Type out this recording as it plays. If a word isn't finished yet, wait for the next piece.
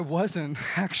I wasn't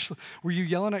actually. Were you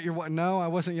yelling at your wife? No, I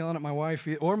wasn't yelling at my wife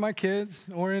or my kids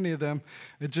or any of them.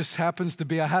 It just happens to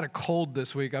be I had a cold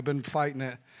this week. I've been fighting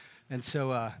it. And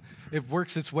so it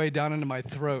works its way down into my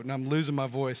throat, and I'm losing my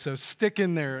voice. So stick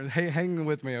in there. Hey, hang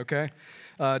with me, okay?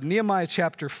 Nehemiah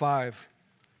chapter 5.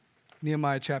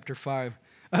 Nehemiah chapter 5.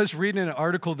 I was reading an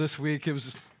article this week. It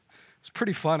was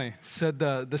pretty funny. It said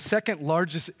the second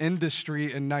largest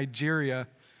industry in Nigeria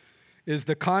is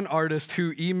the con artist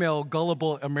who email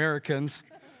gullible Americans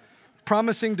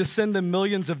promising to send them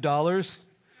millions of dollars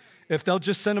if they'll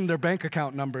just send them their bank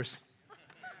account numbers.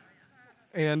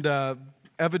 And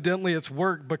evidently it's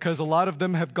worked because a lot of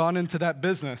them have gone into that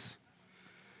business.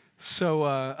 So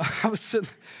I was sitting,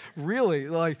 really,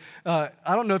 I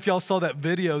don't know if y'all saw that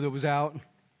video that was out.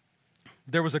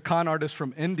 There was a con artist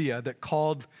from India that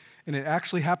called, and it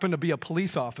actually happened to be a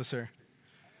police officer.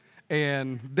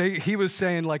 And he was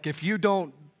saying, if you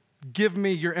don't give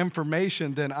me your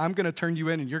information, then I'm going to turn you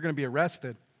in and you're going to be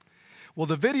arrested. Well,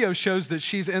 the video shows that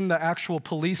she's in the actual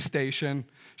police station.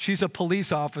 She's a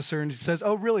police officer, and she says,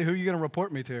 "Oh, really? Who are you going to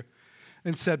report me to?"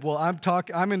 And said, "Well,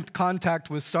 I'm in contact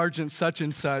with Sergeant such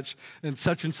and such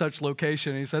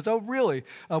location." And he says, "Oh, really?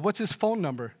 What's his phone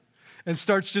number?" And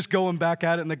starts just going back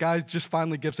at it, and the guy just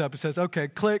finally gives up and says, "Okay,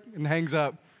 click," and hangs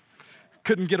up.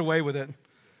 Couldn't get away with it.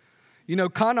 You know,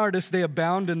 con artists, they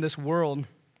abound in this world,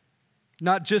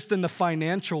 not just in the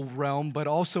financial realm, but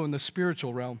also in the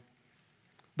spiritual realm.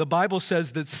 The Bible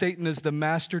says that Satan is the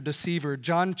master deceiver.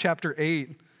 John chapter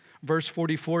 8, verse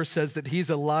 44 says that he's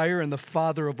a liar and the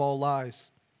father of all lies.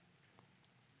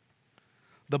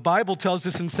 The Bible tells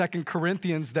us in 2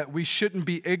 Corinthians that we shouldn't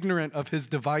be ignorant of his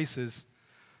devices,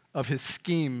 of his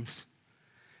schemes.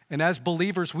 And as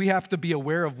believers, we have to be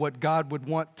aware of what God would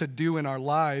want to do in our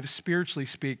lives, spiritually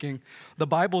speaking. The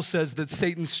Bible says that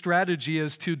Satan's strategy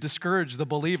is to discourage the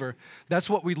believer. That's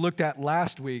what we looked at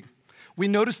last week. We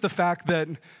noticed the fact that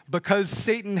because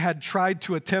Satan had tried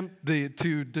to attempt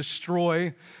to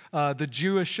destroy the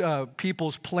Jewish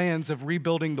people's plans of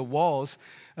rebuilding the walls,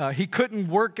 he couldn't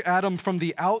work at them from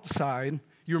the outside.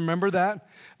 You remember that?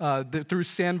 Through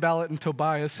Sanballat and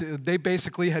Tobias, they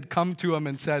basically had come to him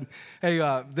and said, "Hey,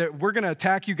 we're going to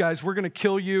attack you guys. We're going to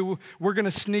kill you. We're going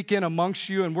to sneak in amongst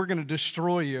you, and we're going to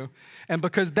destroy you." And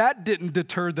because that didn't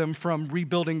deter them from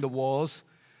rebuilding the walls,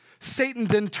 Satan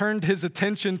then turned his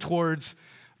attention towards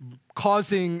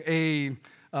causing a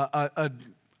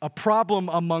problem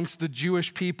amongst the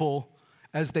Jewish people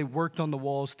as they worked on the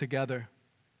walls together.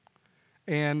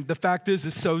 And the fact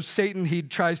is so Satan, he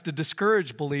tries to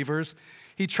discourage believers.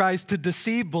 He tries to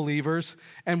deceive believers.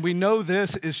 And we know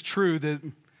this is true, that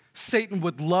Satan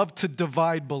would love to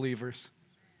divide believers.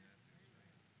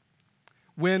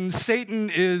 When Satan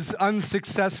is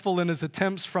unsuccessful in his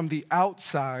attempts from the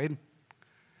outside,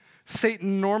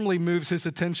 Satan normally moves his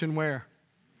attention where?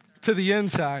 To the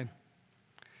inside.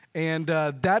 And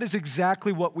that is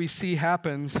exactly what we see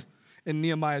happens in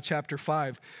Nehemiah chapter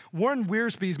 5. Warren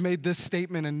Wiersbe's made this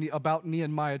statement about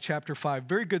Nehemiah chapter 5.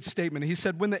 Very good statement. He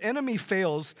said, when the enemy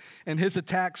fails in his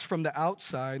attacks from the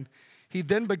outside, he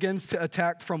then begins to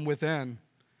attack from within.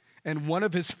 And one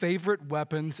of his favorite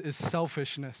weapons is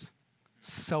selfishness.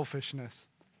 Selfishness.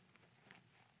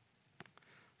 I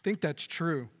think that's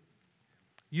true.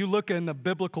 You look in the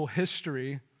biblical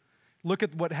history, look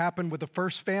at what happened with the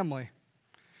first family.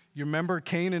 You remember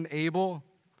Cain and Abel?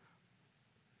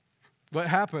 What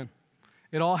happened?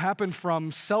 It all happened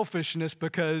from selfishness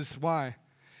because why?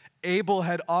 Abel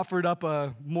had offered up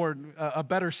a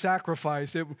better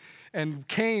sacrifice. And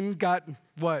Cain got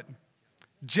what?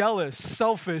 Jealous,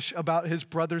 selfish about his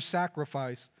brother's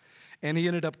sacrifice. And he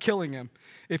ended up killing him.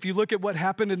 If you look at what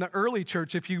happened in the early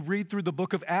church, if you read through the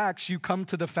book of Acts, you come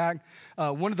to the fact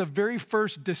one of the very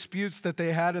first disputes that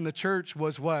they had in the church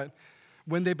was what?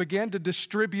 When they began to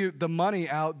distribute the money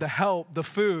out, the help, the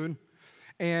food,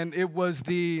 and it was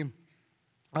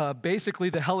basically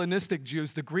the Hellenistic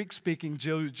Jews, the Greek-speaking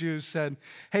Jews said,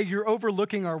 "Hey, you're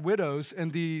overlooking our widows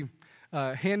and the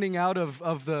handing out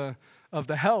of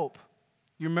the help."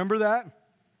 You remember that?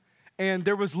 And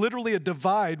there was literally a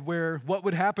divide where what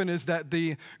would happen is that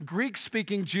the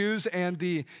Greek-speaking Jews and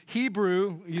the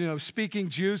Hebrew, speaking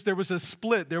Jews, there was a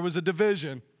split, there was a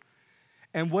division.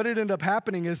 And what ended up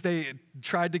happening is they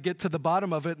tried to get to the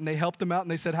bottom of it, and they helped them out,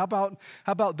 and they said, how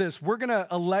about this? We're going to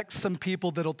elect some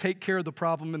people that'll take care of the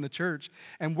problem in the church,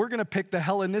 and we're going to pick the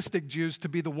Hellenistic Jews to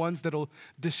be the ones that'll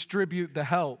distribute the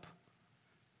help.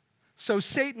 So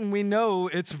Satan, we know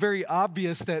it's very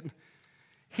obvious that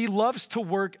he loves to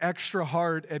work extra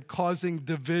hard at causing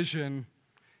division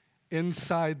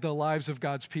inside the lives of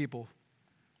God's people.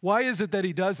 Why is it that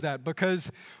he does that?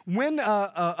 Because when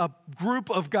a group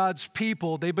of God's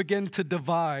people, they begin to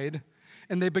divide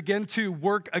and they begin to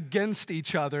work against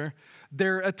each other,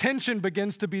 their attention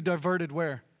begins to be diverted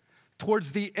where?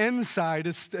 Towards the inside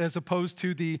as opposed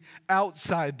to the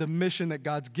outside, the mission that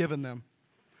God's given them.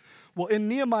 Well, in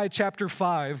Nehemiah chapter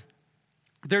 5,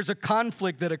 there's a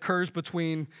conflict that occurs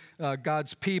between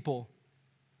God's people.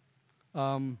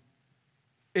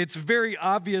 It's very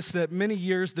obvious that many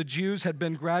years the Jews had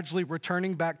been gradually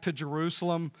returning back to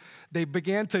Jerusalem. They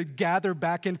began to gather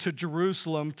back into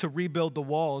Jerusalem to rebuild the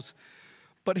walls.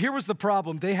 But here was the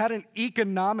problem. They had an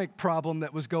economic problem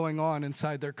that was going on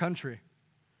inside their country.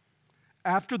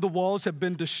 After the walls had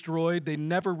been destroyed, they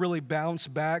never really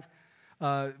bounced back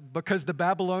because the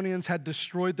Babylonians had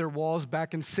destroyed their walls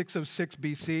back in 606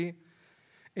 BC.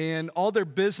 And all their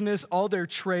business, all their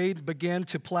trade began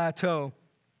to plateau.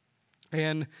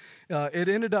 And it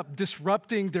ended up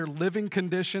disrupting their living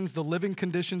conditions. The living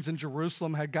conditions in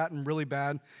Jerusalem had gotten really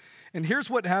bad. And here's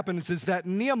what happens is that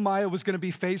Nehemiah was going to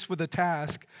be faced with a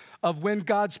task of when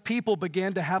God's people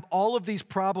began to have all of these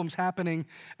problems happening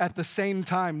at the same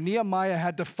time. Nehemiah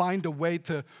had to find a way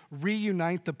to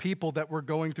reunite the people that were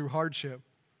going through hardship.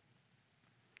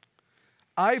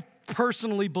 I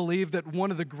personally believe that one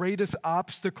of the greatest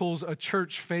obstacles a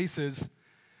church faces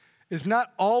is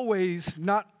not always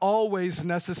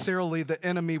necessarily the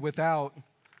enemy without,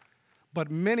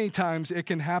 but many times it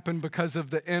can happen because of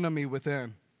the enemy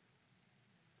within.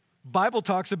 Bible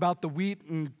talks about the wheat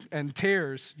and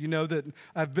tares, that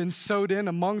have been sowed in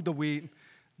among the wheat.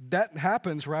 That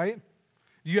happens, right?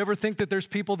 You ever think that there's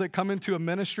people that come into a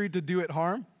ministry to do it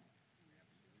harm?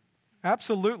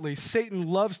 Absolutely. Satan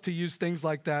loves to use things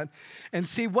like that. And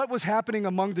see, what was happening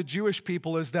among the Jewish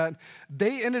people is that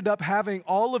they ended up having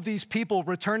all of these people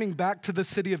returning back to the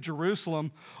city of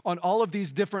Jerusalem on all of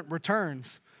these different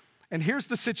returns. And here's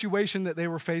the situation that they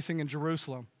were facing in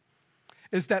Jerusalem,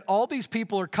 is that all these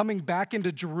people are coming back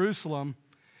into Jerusalem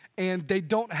and they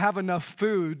don't have enough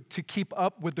food to keep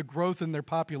up with the growth in their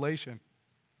population.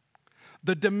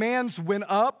 The demands went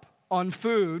up on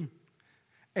food,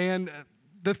 and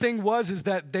the thing is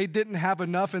that they didn't have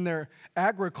enough in their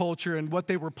agriculture and what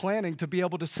they were planning to be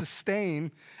able to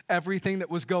sustain everything that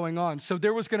was going on. So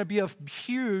there was going to be a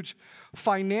huge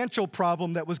financial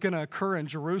problem that was going to occur in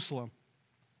Jerusalem.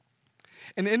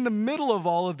 And in the middle of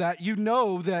all of that,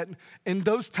 that in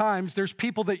those times, there's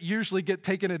people that usually get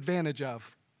taken advantage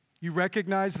of. You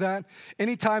recognize that?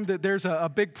 Anytime that there's a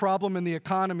big problem in the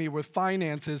economy with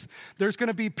finances, there's going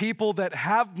to be people that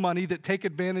have money that take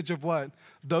advantage of what?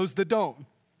 Those that don't.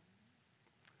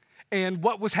 And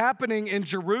what was happening in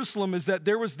Jerusalem is that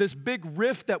there was this big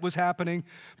rift that was happening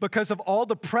because of all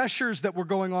the pressures that were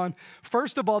going on.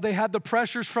 First of all, they had the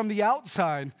pressures from the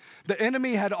outside. The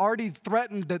enemy had already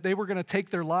threatened that they were going to take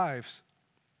their lives.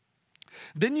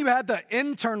 Then you had the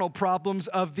internal problems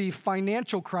of the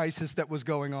financial crisis that was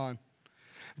going on.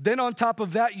 Then on top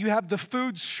of that, you have the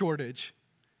food shortage.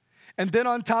 And then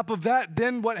on top of that,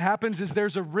 then what happens is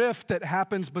there's a rift that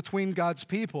happens between God's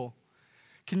people.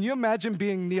 Can you imagine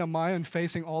being Nehemiah and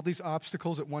facing all these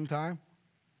obstacles at one time?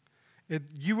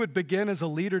 You would begin as a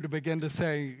leader to begin to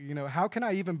say, how can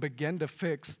I even begin to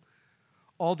fix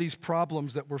all these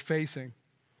problems that we're facing?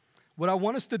 What I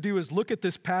want us to do is look at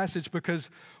this passage, because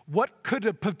what could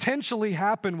have potentially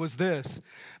happened was this.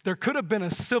 There could have been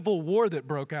a civil war that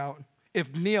broke out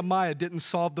if Nehemiah didn't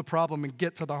solve the problem and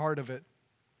get to the heart of it.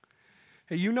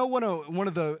 Hey, one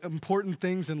of the important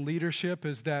things in leadership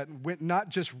is that not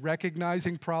just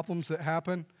recognizing problems that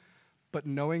happen, but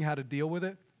knowing how to deal with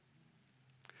it.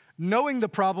 Knowing the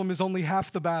problem is only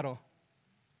half the battle.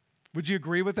 Would you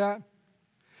agree with that?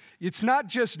 It's not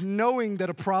just knowing that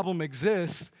a problem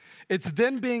exists, it's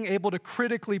then being able to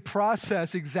critically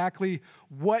process exactly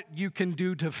what you can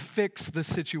do to fix the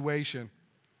situation.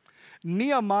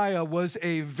 Nehemiah was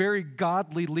a very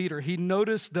godly leader. He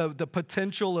noticed the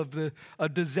potential of a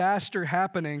disaster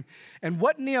happening. And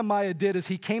what Nehemiah did is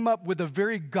he came up with a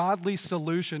very godly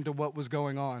solution to what was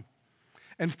going on.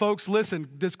 And folks, listen,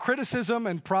 does criticism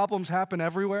and problems happen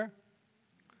everywhere?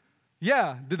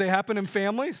 Yeah. Do they happen in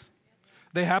families?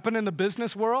 They happen in the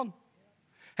business world?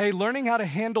 Hey, learning how to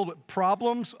handle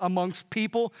problems amongst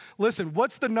people. Listen,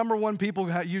 what's the number one people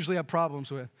usually have problems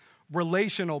with?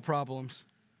 Relational problems.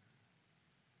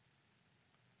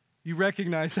 You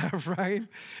recognize that, right?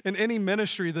 In any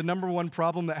ministry, the number one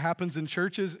problem that happens in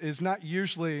churches is not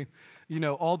usually,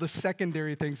 all the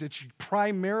secondary things. It's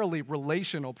primarily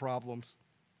relational problems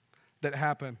that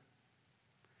happen.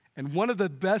 And one of the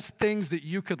best things that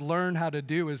you could learn how to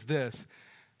do is this.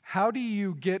 How do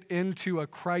you get into a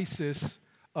crisis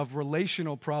of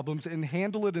relational problems and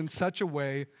handle it in such a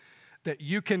way that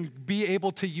you can be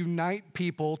able to unite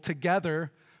people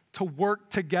together to work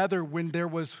together when there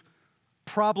was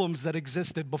problems that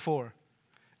existed before.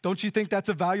 Don't you think that's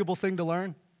a valuable thing to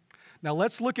learn? Now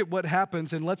let's look at what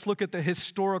happens and let's look at the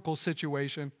historical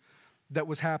situation that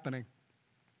was happening.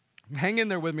 Hang in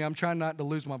there with me. I'm trying not to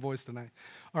lose my voice tonight.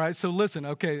 All right, so listen,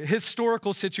 okay,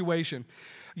 historical situation.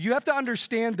 You have to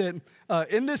understand that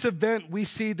in this event, we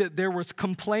see that there was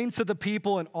complaints of the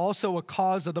people and also a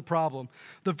cause of the problem.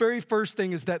 The very first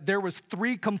thing is that there was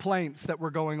 3 complaints that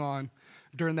were going on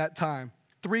during that time.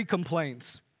 3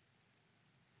 complaints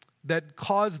that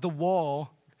caused the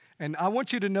wall. And I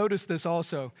want you to notice this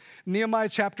also. Nehemiah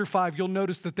chapter 5, you'll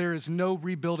notice that there is no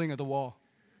rebuilding of the wall.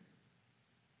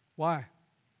 Why?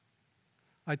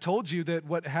 I told you that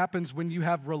what happens when you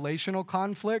have relational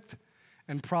conflict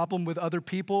and problem with other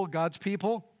people, God's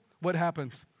people, what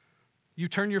happens? You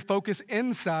turn your focus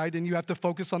inside and you have to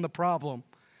focus on the problem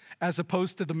as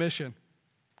opposed to the mission.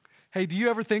 Hey, do you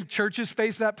ever think churches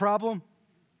face that problem?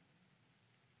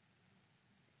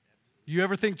 You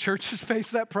ever think churches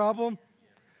face that problem?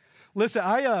 Listen,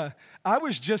 I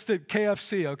was just at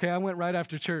KFC, okay? I went right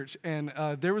after church, and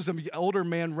there was an older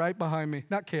man right behind me.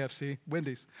 Not KFC,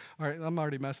 Wendy's. All right, I'm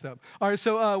already messed up. All right,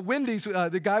 so Wendy's,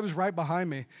 the guy was right behind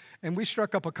me, and we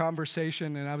struck up a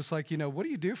conversation, and I was like, what do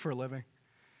you do for a living?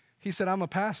 He said, I'm a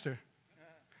pastor.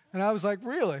 And I was like,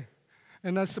 really?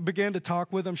 And I began to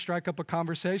talk with him, strike up a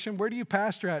conversation. Where do you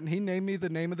pastor at? And he named me the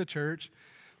name of the church.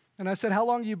 And I said, how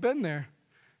long have you been there?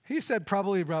 He said,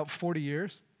 probably about 40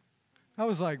 years. I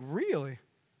was like, really?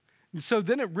 And so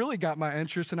then it really got my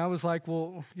interest, and I was like,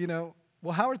 well,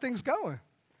 how are things going?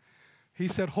 He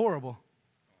said, horrible.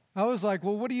 I was like,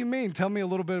 well, what do you mean? Tell me a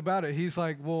little bit about it. He's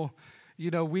like, well,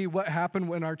 what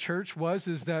happened in our church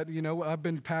is that, I've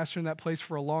been pastoring that place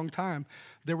for a long time.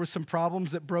 There were some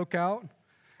problems that broke out,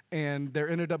 and there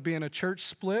ended up being a church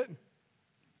split.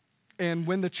 And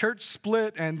when the church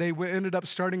split and they ended up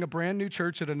starting a brand new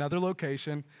church at another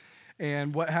location,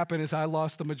 and what happened is I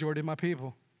lost the majority of my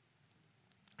people.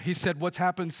 He said, what's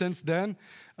happened since then?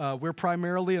 We're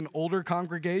primarily an older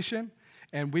congregation,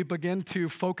 and we begin to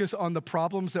focus on the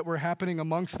problems that were happening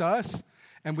amongst us,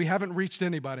 and we haven't reached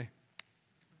anybody.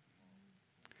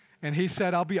 And he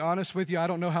said, I'll be honest with you, I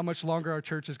don't know how much longer our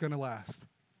church is going to last.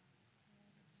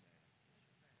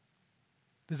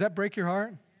 Does that break your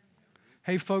heart?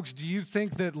 Hey, folks, do you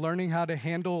think that learning how to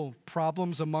handle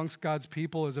problems amongst God's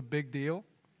people is a big deal?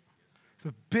 It's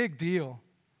a big deal.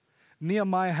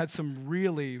 Nehemiah had some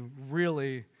really,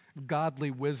 really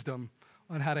godly wisdom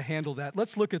on how to handle that.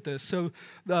 Let's look at this. So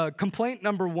complaint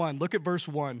number 1, look at verse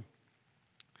 1.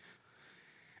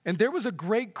 And there was a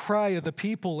great cry of the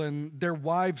people and their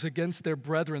wives against their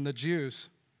brethren, the Jews.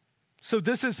 So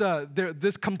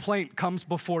this complaint comes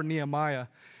before Nehemiah.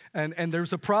 And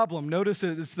there's a problem. Notice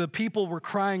it's the people were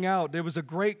crying out. There was a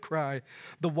great cry.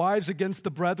 The wives against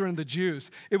the brethren, the Jews.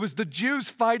 It was the Jews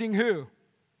fighting who?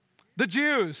 The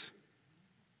Jews.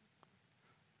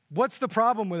 What's the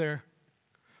problem with there?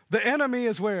 The enemy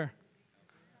is where?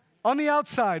 On the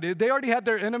outside. They already had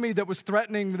their enemy that was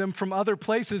threatening them from other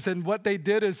places. And what they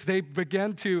did is they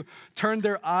began to turn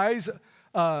their eyes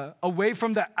away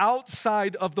from the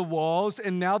outside of the walls.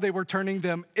 And now they were turning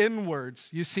them inwards.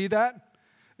 You see that?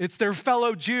 It's their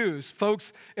fellow Jews.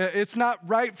 Folks, it's not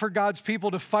right for God's people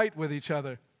to fight with each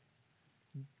other.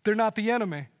 They're not the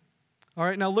enemy. All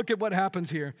right, now look at what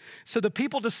happens here. So the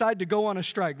people decide to go on a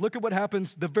strike. Look at what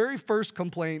happens. The very first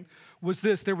complaint was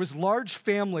this. There was large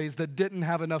families that didn't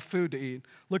have enough food to eat.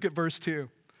 Look at verse 2.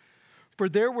 For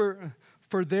there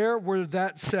were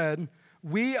that said,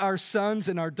 we, our sons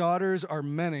and our daughters are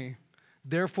many.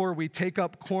 Therefore we take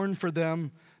up corn for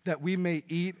them that we may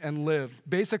eat and live.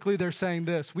 Basically, they're saying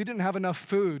this. We didn't have enough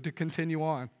food to continue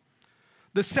on.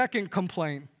 The second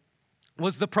complaint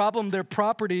was the problem, their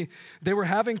property. They were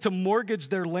having to mortgage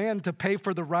their land to pay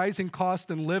for the rising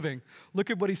cost in living. Look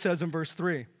at what he says in verse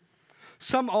 3.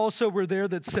 Some also were there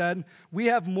that said, we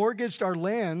have mortgaged our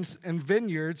lands and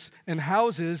vineyards and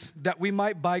houses that we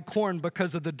might buy corn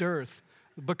because of the dearth,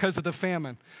 because of the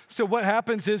famine. So what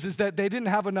happens is that they didn't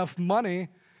have enough money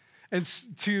and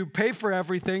to pay for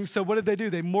everything. So what did they do?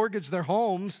 They mortgaged their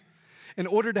homes in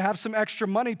order to have some extra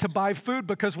money to buy food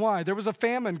because why? There was a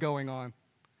famine going on.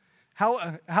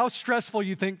 How stressful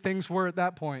you think things were at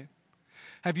that point?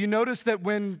 Have you noticed that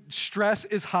when stress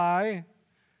is high,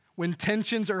 when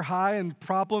tensions are high and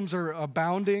problems are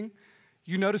abounding,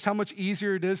 you notice how much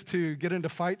easier it is to get into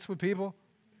fights with people?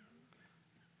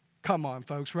 Come on,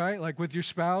 folks, right? Like with your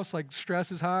spouse, like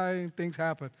stress is high, things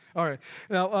happen. All right.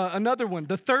 Now, another one.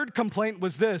 The third complaint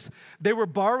was this. They were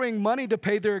borrowing money to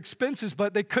pay their expenses,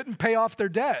 but they couldn't pay off their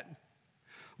debt.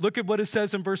 Look at what it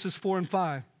says in verses 4 and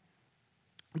 5.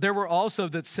 There were also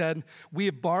that said, we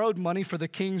have borrowed money for the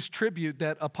king's tribute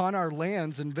that upon our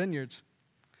lands and vineyards.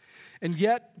 And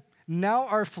yet, now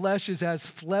our flesh is as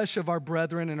flesh of our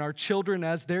brethren, and our children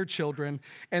as their children.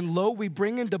 And lo, we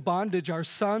bring into bondage our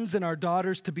sons and our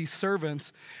daughters to be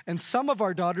servants, and some of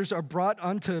our daughters are brought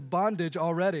unto bondage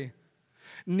already.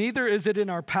 Neither is it in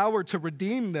our power to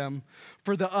redeem them,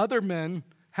 for the other men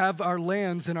have our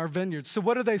lands and our vineyards. So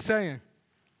what are they saying?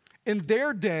 In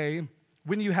their day,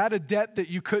 when you had a debt that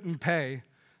you couldn't pay,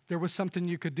 there was something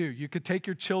you could do. You could take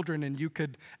your children and you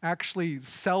could actually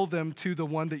sell them to the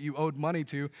one that you owed money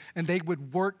to, and they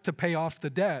would work to pay off the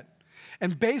debt.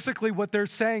 And basically what they're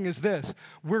saying is this: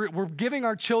 we're giving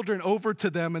our children over to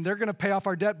them, and they're going to pay off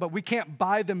our debt, but we can't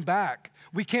buy them back.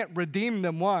 We can't redeem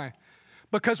them. Why?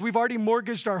 Because we've already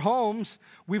mortgaged our homes.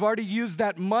 We've already used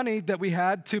that money that we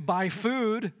had to buy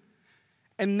food,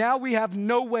 and now we have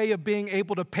no way of being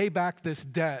able to pay back this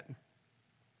debt.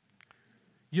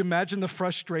 You imagine the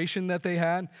frustration that they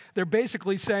had? They're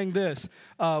basically saying this: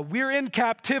 we're in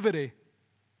captivity.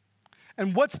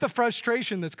 And what's the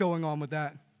frustration that's going on with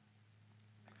that?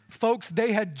 Folks,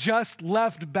 they had just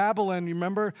left Babylon, you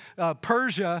remember,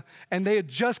 Persia, and they had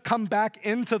just come back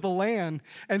into the land.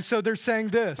 And so they're saying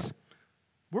this: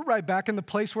 we're right back in the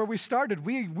place where we started.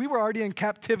 We were already in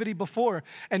captivity before,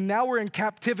 and now we're in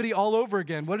captivity all over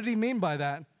again. What did he mean by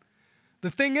that? The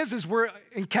thing is we're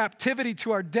in captivity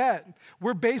to our debt.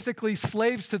 We're basically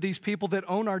slaves to these people that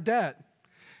own our debt.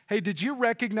 Hey, did you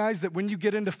recognize that when you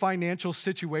get into financial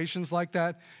situations like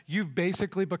that, you've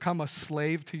basically become a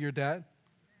slave to your debt?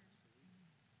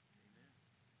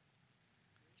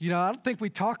 You know, I don't think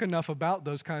we talk enough about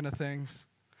those kind of things.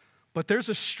 But there's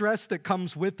a stress that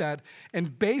comes with that.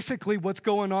 And basically what's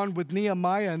going on with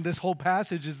Nehemiah in this whole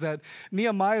passage is that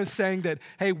Nehemiah is saying that,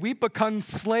 hey, we become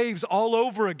slaves all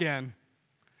over again.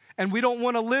 And we don't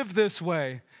want to live this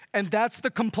way. And that's the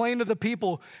complaint of the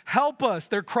people. Help us.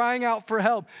 They're crying out for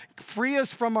help. Free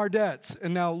us from our debts.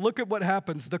 And now look at what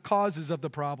happens, the causes of the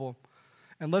problem.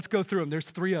 And let's go through them.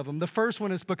 There's 3 of them. The first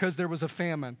one is because there was a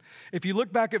famine. If you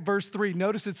look back at verse 3,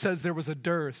 notice it says there was a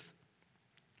dearth.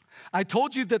 I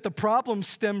told you that the problem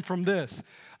stemmed from this.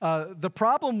 The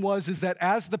problem is that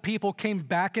as the people came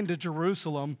back into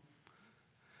Jerusalem,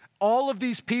 all of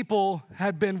these people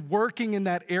had been working in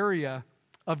that area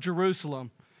of Jerusalem.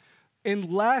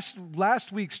 In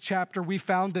last week's chapter, we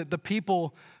found that the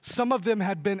people, some of them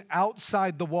had been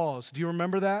outside the walls. Do you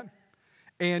remember that?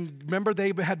 And remember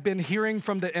they had been hearing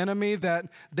from the enemy that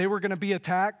they were going to be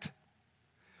attacked?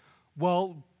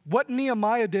 Well, what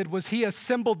Nehemiah did was he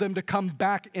assembled them to come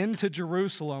back into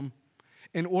Jerusalem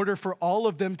in order for all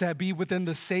of them to be within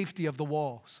the safety of the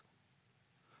walls.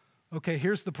 Okay,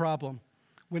 here's the problem.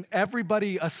 When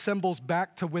everybody assembles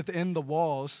back to within the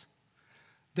walls,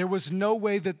 there was no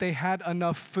way that they had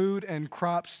enough food and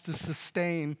crops to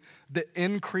sustain the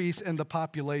increase in the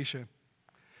population.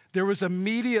 There was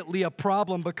immediately a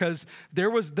problem because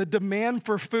the demand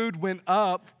for food went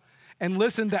up, and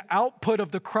listen, the output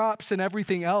of the crops and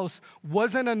everything else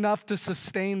wasn't enough to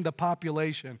sustain the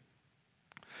population.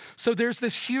 So there's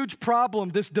this huge problem.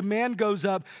 This demand goes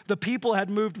up. The people had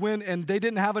moved in and they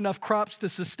didn't have enough crops to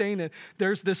sustain it.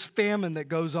 There's this famine that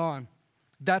goes on.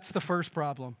 That's the first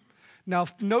problem. Now,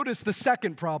 notice the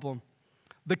second problem.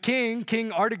 The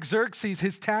King Artaxerxes,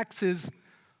 his taxes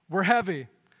were heavy.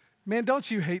 Man, don't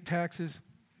you hate taxes?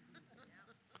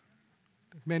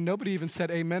 Man, nobody even said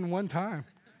amen one time.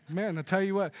 Man, I'll tell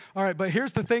you what. All right, but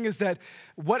here's the thing is that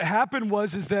what happened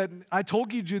is that I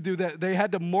told you to do that. They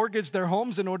had to mortgage their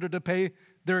homes in order to pay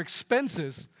their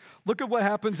expenses. Look at what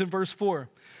happens in verse 4.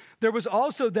 There was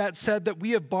also that said that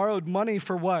we have borrowed money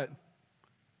for what?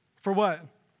 For what?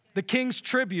 The king's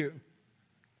tribute.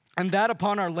 And that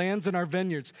upon our lands and our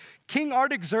vineyards. King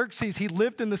Artaxerxes, he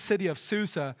lived in the city of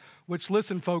Susa, which,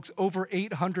 listen, folks, over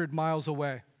 800 miles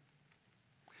away.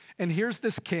 And here's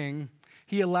this king.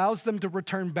 He allows them to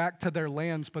return back to their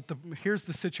lands, but here's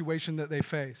the situation that they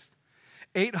faced.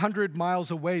 800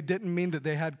 miles away didn't mean that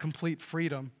they had complete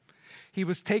freedom. He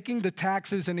was taking the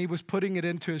taxes and he was putting it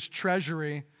into his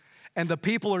treasury, and the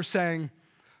people are saying,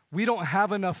 we don't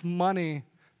have enough money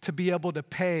to be able to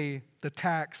pay the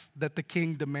tax that the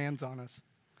king demands on us.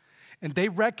 And they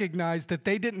recognized that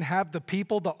they didn't have the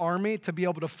people, the army, to be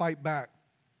able to fight back.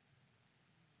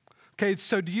 Okay,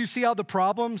 so do you see how the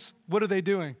problems, what are they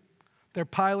doing? They're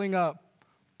piling up,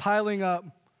 piling up.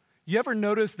 You ever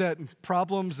notice that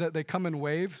problems that they come in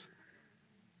waves?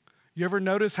 You ever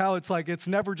notice how it's like, it's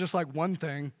never just like one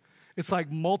thing. It's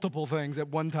like multiple things at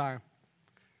one time,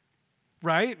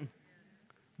 right?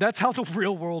 That's how the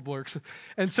real world works.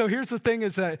 And so here's the thing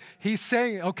is that he's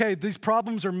saying, okay, these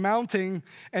problems are mounting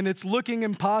and it's looking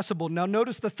impossible. Now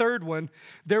notice the third one.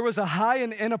 There was a high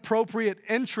and inappropriate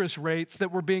interest rates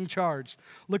that were being charged.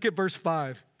 Look at verse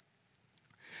 5.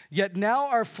 Yet now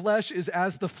our flesh is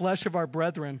as the flesh of our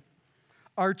brethren,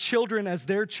 our children as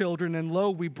their children, and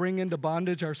lo, we bring into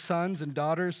bondage our sons and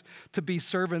daughters to be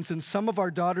servants, and some of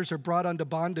our daughters are brought unto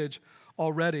bondage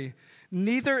already.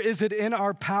 Neither is it in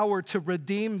our power to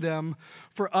redeem them,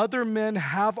 for other men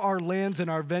have our lands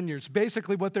and our vineyards.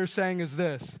 Basically, what they're saying is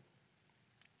this.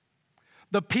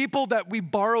 The people that we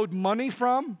borrowed money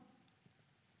from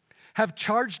have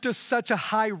charged us such a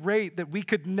high rate that we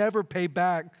could never pay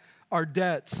back our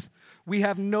debts. We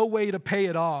have no way to pay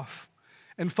it off.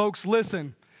 And folks,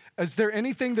 listen, is there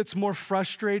anything that's more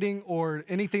frustrating or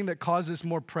anything that causes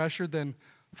more pressure than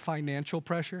financial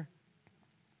pressure?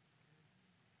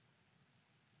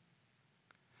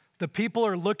 The people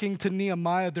are looking to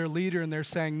Nehemiah, their leader, and they're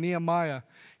saying, Nehemiah,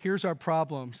 here's our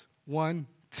problems. 1,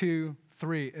 2,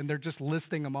 3. And they're just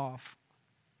listing them off.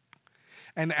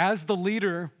 And as the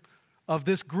leader of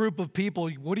this group of people,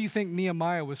 what do you think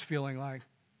Nehemiah was feeling like?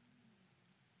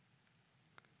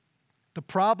 The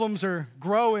problems are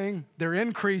growing, they're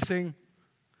increasing.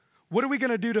 What are we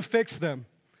going to do to fix them?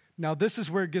 Now, this is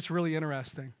where it gets really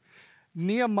interesting.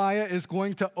 Nehemiah is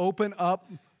going to open up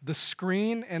the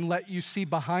screen and let you see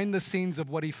behind the scenes of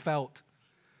what he felt.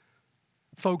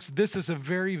 Folks, this is a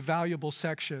very valuable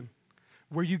section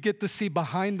where you get to see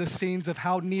behind the scenes of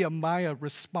how Nehemiah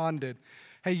responded.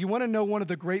 Hey, you want to know one of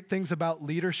the great things about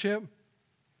leadership?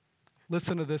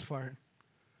 Listen to this part.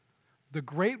 The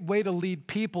great way to lead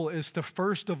people is to,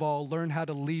 first of all, learn how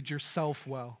to lead yourself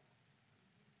well.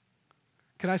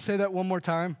 Can I say that one more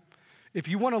time? If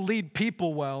you want to lead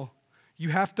people well, you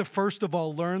have to, first of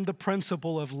all, learn the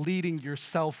principle of leading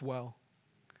yourself well.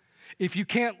 If you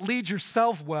can't lead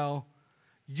yourself well,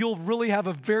 you'll really have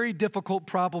a very difficult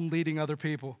problem leading other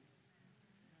people.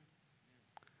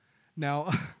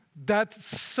 Now, that's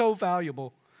so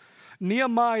valuable.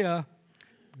 Nehemiah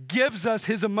gives us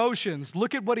his emotions.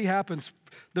 Look at what he happens.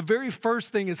 The very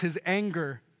first thing is his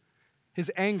anger.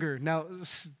 His anger. Now,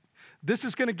 this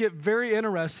is going to get very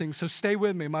interesting, so stay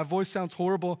with me. My voice sounds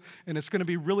horrible, and it's going to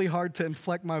be really hard to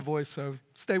inflect my voice, so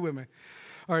stay with me.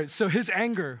 All right, so his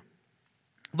anger.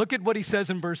 Look at what he says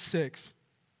in verse 6.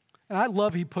 And I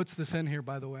love he puts this in here,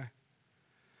 by the way.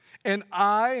 And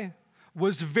I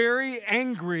was very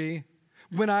angry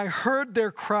when I heard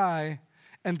their cry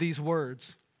and these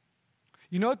words.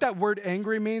 You know what that word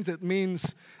angry means? It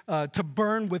means to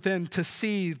burn within, to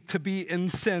seethe, to be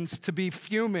incensed, to be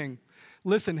fuming.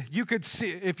 Listen, you could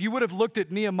see, if you would have looked at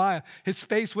Nehemiah, his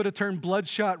face would have turned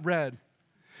bloodshot red.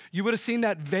 You would have seen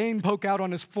that vein poke out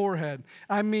on his forehead.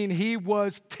 I mean, he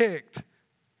was ticked.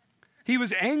 He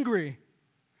was angry.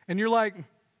 And you're like,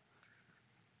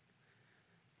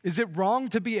 is it wrong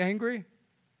to be angry?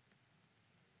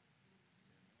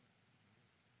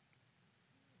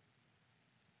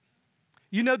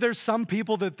 You know, there's some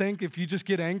people that think if you just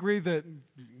get angry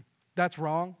that's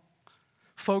wrong.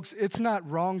 Folks, it's not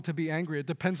wrong to be angry. It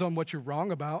depends on what you're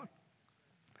wrong about.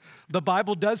 The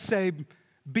Bible does say,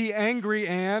 be angry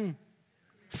and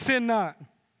sin not.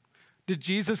 Did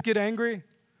Jesus get angry?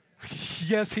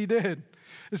 Yes, he did.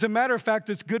 As a matter of fact,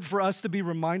 it's good for us to be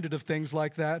reminded of things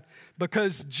like that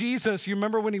because Jesus, you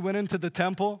remember when he went into the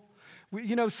temple?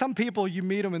 Some people, you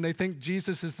meet them and they think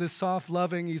Jesus is this soft,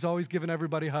 loving, he's always giving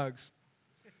everybody hugs.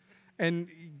 And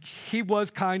he was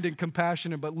kind and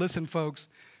compassionate, but listen, folks,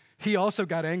 he also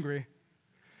got angry.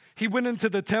 He went into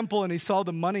the temple and he saw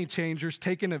the money changers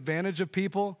taking advantage of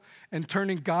people and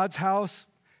turning God's house,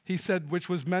 he said, which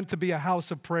was meant to be a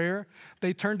house of prayer,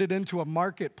 they turned it into a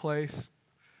marketplace.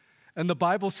 And the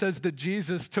Bible says that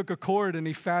Jesus took a cord and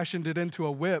he fashioned it into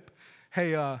a whip.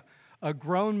 Hey, a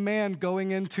grown man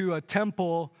going into a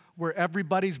temple where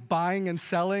everybody's buying and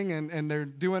selling and they're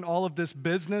doing all of this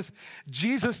business.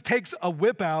 Jesus takes a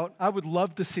whip out. I would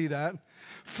love to see that.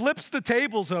 Flips the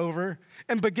tables over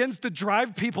and begins to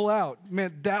drive people out.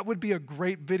 Man, that would be a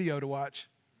great video to watch.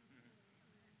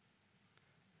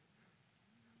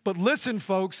 But listen,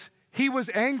 folks, he was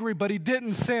angry, but he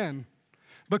didn't sin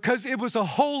because it was a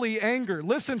holy anger.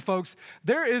 Listen, folks,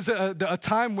 there is a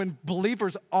time when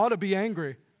believers ought to be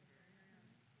angry.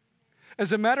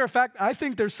 As a matter of fact, I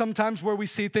think there's some times where we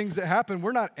see things that happen,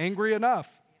 we're not angry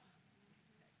enough.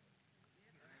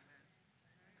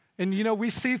 And, we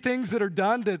see things that are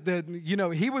done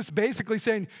that he was basically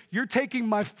saying, you're taking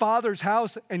my father's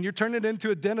house and you're turning it into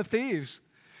a den of thieves.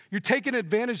 You're taking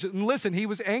advantage. And listen, he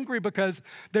was angry because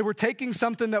they were taking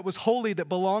something that was holy, that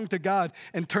belonged to God,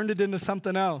 and turned it into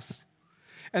something else.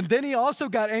 And then he also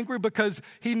got angry because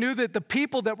he knew that the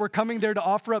people that were coming there to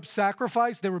offer up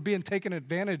sacrifice, they were being taken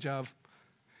advantage of.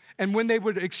 And when they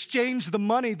would exchange the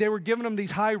money, they were giving them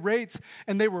these high rates,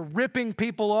 and they were ripping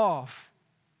people off.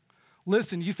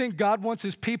 Listen, you think God wants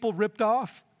his people ripped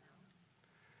off?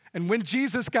 And when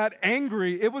Jesus got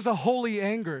angry, it was a holy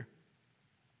anger.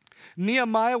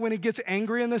 Nehemiah, when he gets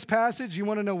angry in this passage, you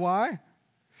want to know why?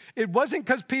 It wasn't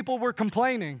because people were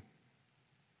complaining.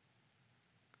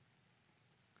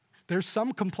 There's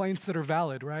some complaints that are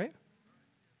valid, right?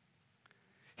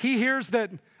 He hears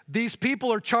that these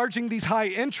people are charging these high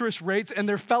interest rates and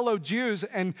they're fellow Jews,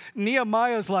 and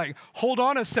Nehemiah's like, hold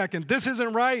on a second, this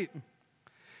isn't right.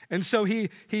 And so he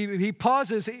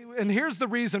pauses, and here's the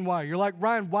reason why. You're like,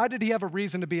 Ryan, why did he have a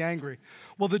reason to be angry?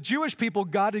 Well, the Jewish people,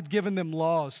 God had given them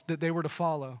laws that they were to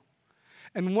follow.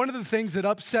 And one of the things that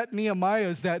upset Nehemiah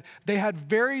is that they had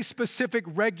very specific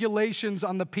regulations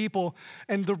on the people,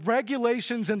 and the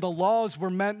regulations and the laws were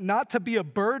meant not to be a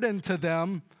burden to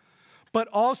them, but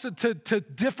also to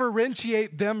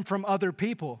differentiate them from other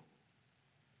people.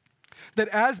 That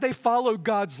as they followed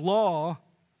God's law,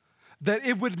 that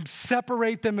it would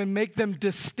separate them and make them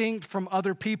distinct from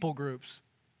other people groups.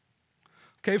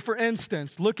 Okay, for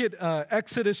instance, look at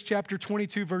Exodus chapter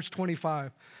 22, verse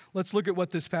 25. Let's look at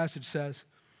what this passage says.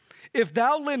 If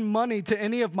thou lend money to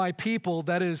any of my people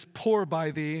that is poor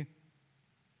by thee,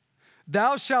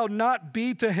 thou shalt not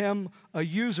be to him a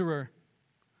usurer,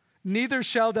 neither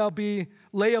shalt thou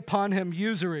lay upon him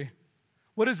usury.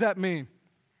 What does that mean?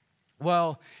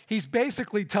 Well, he's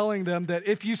basically telling them that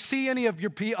if you see any of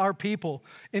our people,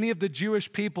 any of the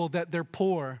Jewish people, that they're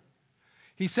poor,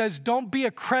 he says, don't be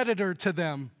a creditor to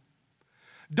them.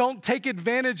 Don't take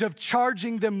advantage of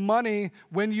charging them money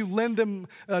when you lend them.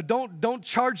 Don't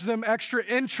charge them extra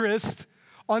interest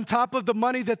on top of the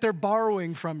money that they're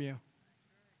borrowing from you.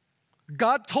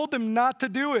 God told them not to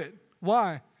do it.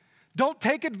 Why? Don't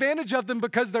take advantage of them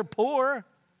because they're poor.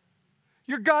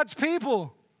 You're God's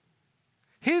people.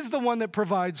 He's the one that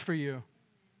provides for you.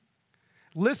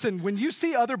 Listen, when you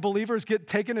see other believers get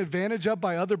taken advantage of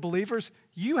by other believers,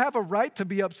 you have a right to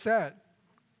be upset.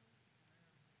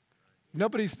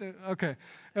 Okay.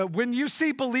 When you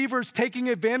see believers taking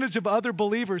advantage of other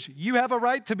believers, you have a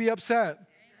right to be upset.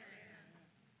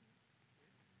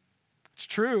 It's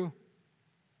true.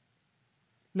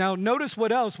 Now, notice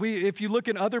what else. If you look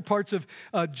in other parts of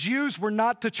Jews were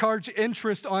not to charge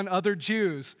interest on other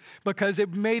Jews because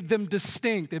it made them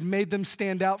distinct. It made them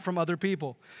stand out from other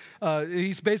people.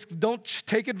 He's basically, don't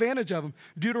take advantage of them.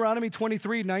 Deuteronomy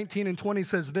 23, 19 and 20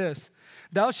 says this,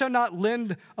 thou shalt not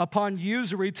lend upon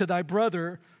usury to thy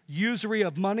brother, usury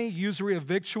of money, usury of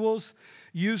victuals,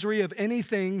 usury of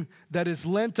anything that is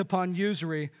lent upon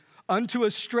usury. Unto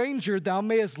a stranger thou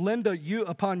mayest lend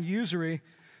upon usury,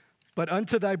 but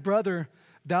unto thy brother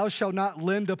thou shalt not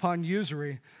lend upon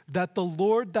usury, that the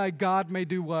Lord thy God may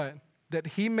do what? That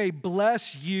he may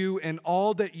bless you in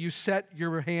all that you set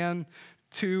your hand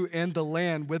to in the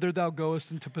land whither thou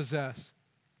goest and to possess.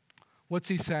 What's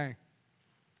he saying?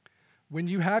 When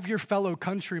you have your fellow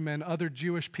countrymen, other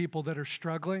Jewish people that are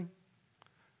struggling,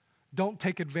 don't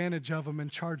take advantage of them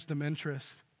and charge them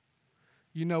interest.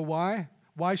 You know why?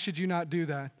 Why should you not do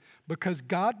that? Because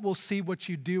God will see what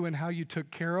you do and how you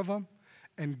took care of them,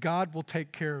 and God will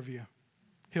take care of you.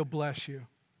 He'll bless you.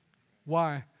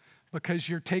 Why? Because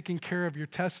you're taking care of your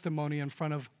testimony in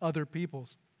front of other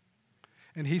people's.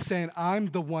 And he's saying, I'm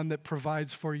the one that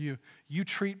provides for you. You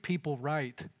treat people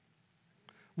right.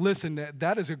 Listen,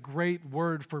 that is a great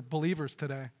word for believers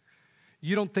today.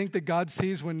 You don't think that God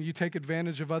sees when you take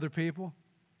advantage of other people?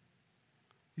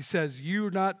 He says,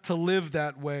 you're not to live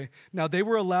that way. Now, they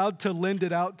were allowed to lend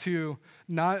it out to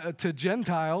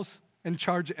Gentiles and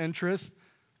charge interest.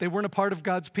 They weren't a part of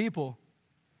God's people.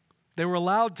 They were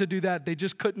allowed to do that. They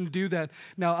just couldn't do that.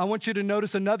 Now, I want you to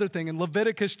notice another thing. In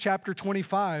Leviticus chapter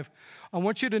 25, I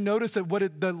want you to notice that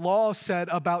the law said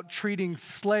about treating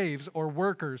slaves or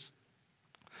workers.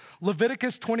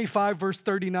 Leviticus 25, verse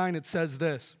 39, it says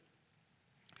this.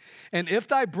 And if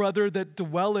thy brother that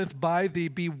dwelleth by thee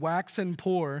be waxen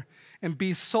poor, and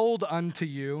be sold unto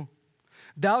you,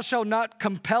 thou shalt not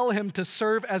compel him to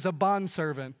serve as a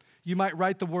bondservant. You might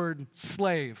write the word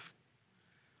slave.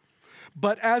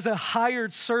 But as a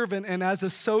hired servant and as a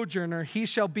sojourner, he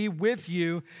shall be with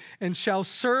you and shall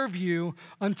serve you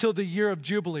until the year of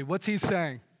Jubilee. What's he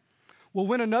saying? Well,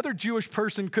 when another Jewish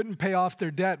person couldn't pay off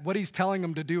their debt, what he's telling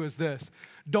them to do is this.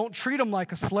 Don't treat them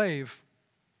like a slave.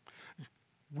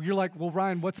 You're like, well,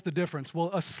 Ryan, what's the difference? Well,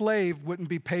 a slave wouldn't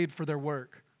be paid for their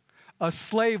work. A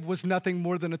slave was nothing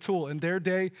more than a tool. In their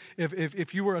day,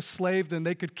 if you were a slave, then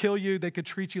they could kill you. They could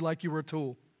treat you like you were a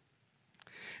tool.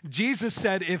 Jesus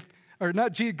said,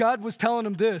 God was telling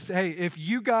them this, hey, if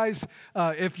you guys,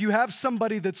 if you have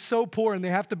somebody that's so poor and they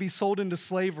have to be sold into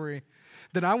slavery,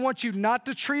 then I want you not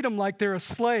to treat them like they're a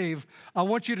slave. I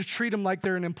want you to treat them like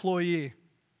they're an employee.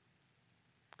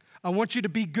 I want you to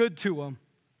be good to them.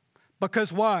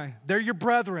 Because why? They're your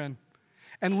brethren.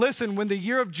 And listen, when the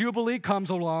year of Jubilee comes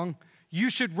along, you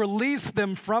should release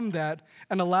them from that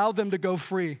and allow them to go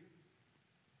free.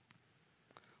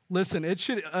 Listen, it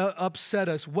should upset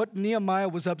us. What Nehemiah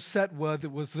was upset with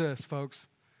was this, folks.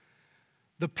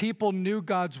 The people knew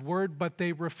God's word, but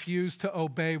they refused to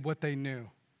obey what they knew.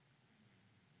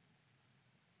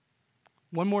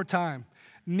 One more time.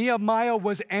 Nehemiah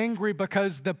was angry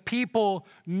because the people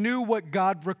knew what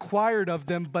God required of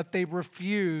them, but they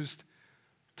refused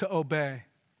to obey.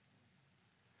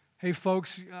 Hey,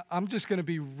 folks, I'm just going to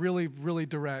be really, really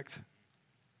direct.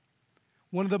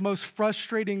 One of the most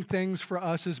frustrating things for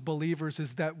us as believers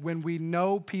is that when we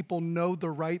know people know the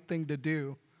right thing to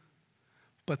do,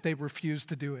 but they refuse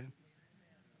to do it.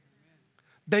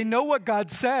 They know what God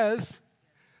says.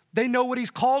 They know what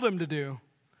He's called them to do.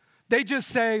 They just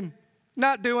say,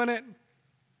 not doing it.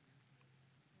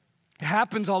 It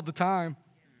happens all the time.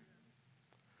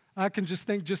 I can just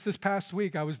think just this past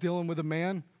week, I was dealing with a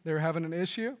man. They were having an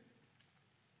issue.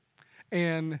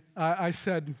 And I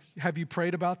said, have you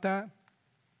prayed about that?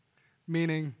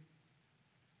 Meaning,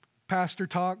 pastor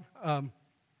talk,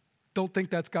 don't think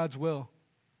that's God's will.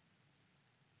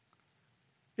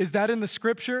 Is that in the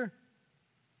scripture?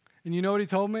 And you know what he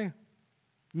told me?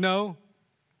 No.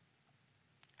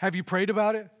 Have you prayed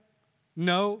about it?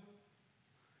 No.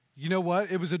 You know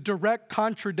what? It was a direct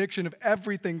contradiction of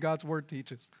everything God's word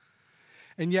teaches.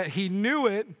 And yet he knew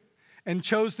it and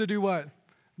chose to do what?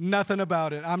 Nothing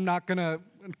about it. I'm not going to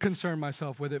concern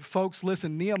myself with it. Folks,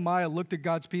 listen, Nehemiah looked at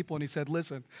God's people and he said,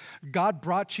 listen, God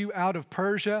brought you out of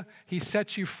Persia. He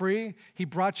set you free. He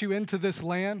brought you into this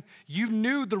land. You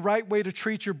knew the right way to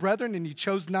treat your brethren and you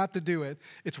chose not to do it.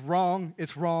 It's wrong.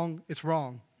 It's wrong. It's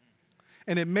wrong.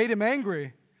 And it made him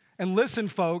angry. And listen,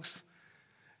 folks,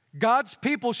 God's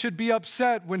people should be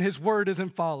upset when His word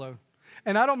isn't followed.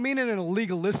 And I don't mean it in a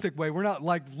legalistic way. We're not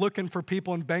like looking for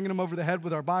people and banging them over the head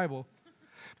with our Bible.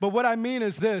 But what I mean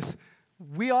is this.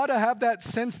 We ought to have that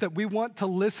sense that we want to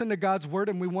listen to God's word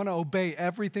and we want to obey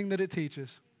everything that it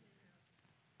teaches.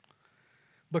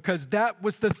 Because that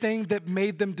was the thing that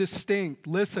made them distinct.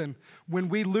 Listen, when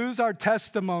we lose our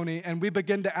testimony and we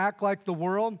begin to act like the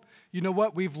world, you know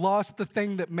what? We've lost the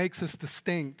thing that makes us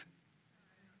distinct.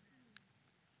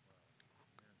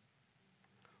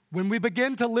 When we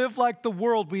begin to live like the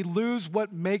world, we lose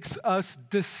what makes us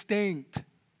distinct.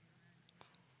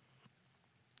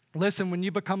 Listen, when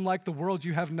you become like the world,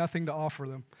 you have nothing to offer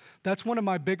them. That's one of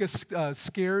my biggest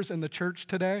scares in the church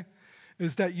today,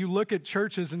 is that you look at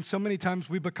churches and so many times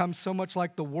we become so much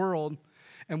like the world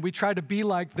and we try to be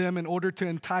like them in order to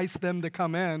entice them to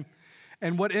come in.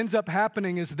 And what ends up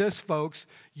happening is this, folks,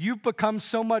 you've become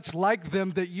so much like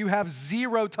them that you have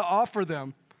zero to offer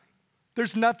them.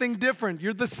 There's nothing different.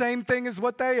 You're the same thing as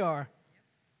what they are.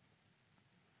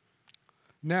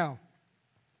 Now,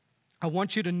 I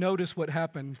want you to notice what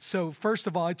happened. So first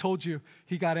of all, I told you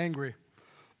he got angry.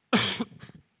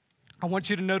 I want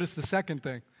you to notice the second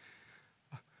thing.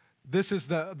 This is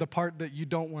the part that you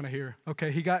don't want to hear.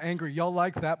 Okay, he got angry. Y'all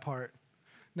like that part.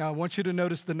 Now, I want you to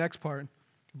notice the next part.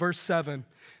 Verse 7.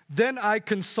 Then I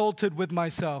consulted with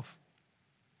myself.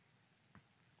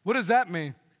 What does that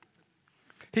mean?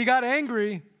 He got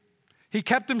angry. He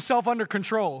kept himself under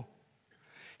control.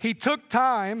 He took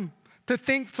time to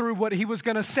think through what he was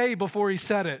going to say before he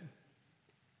said it.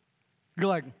 You're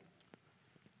like,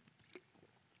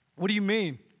 what do you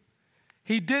mean?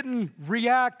 He didn't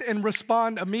react and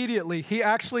respond immediately. He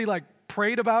actually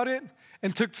prayed about it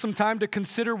and took some time to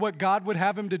consider what God would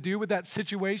have him to do with that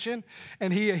situation.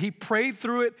 And he prayed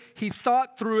through it. He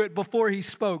thought through it before he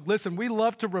spoke. Listen, we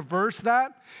love to reverse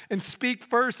that and speak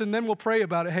first, and then we'll pray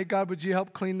about it. Hey, God, would you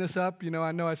help clean this up?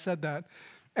 I know I said that.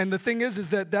 And the thing is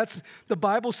that's the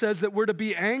Bible says that we're to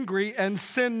be angry and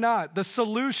sin not. The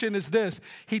solution is this.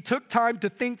 He took time to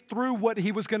think through what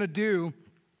he was going to do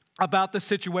about the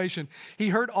situation. He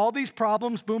heard all these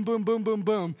problems, boom, boom, boom, boom,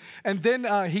 boom. And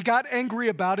then he got angry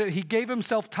about it. He gave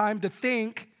himself time to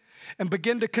think and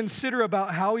begin to consider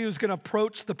about how he was going to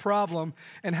approach the problem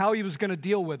and how he was going to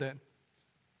deal with it.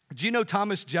 Do you know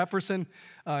Thomas Jefferson?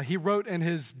 He wrote in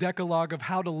his Decalogue of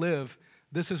How to Live,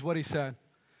 this is what he said.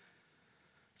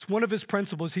 It's one of his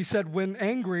principles. He said, when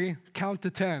angry, count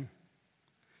to 10. He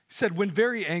said, when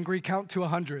very angry, count to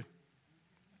 100.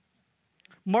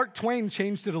 Mark Twain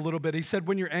changed it a little bit. He said,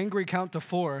 when you're angry, count to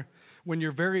 4. When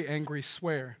you're very angry,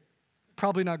 swear.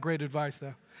 Probably not great advice,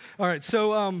 though. All right,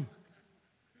 so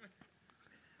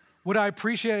what I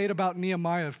appreciate about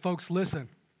Nehemiah, folks, listen.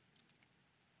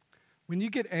 When you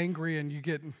get angry and you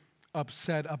get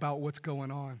upset about what's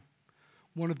going on,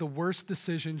 one of the worst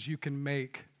decisions you can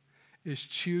make is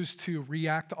choose to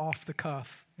react off the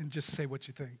cuff and just say what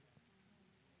you think.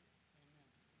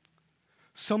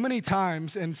 So many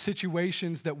times in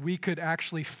situations that we could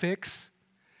actually fix,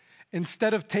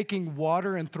 instead of taking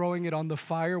water and throwing it on the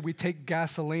fire, we take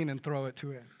gasoline and throw it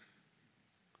to it.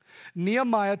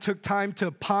 Nehemiah took time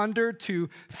to ponder, to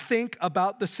think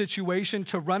about the situation,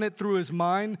 to run it through his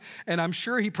mind, and I'm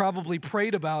sure he probably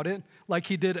prayed about it like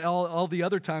he did all the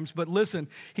other times. But listen,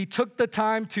 he took the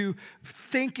time to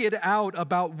think it out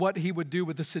about what he would do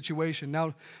with the situation.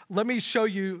 Now, let me show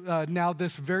you now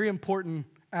this very important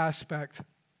aspect.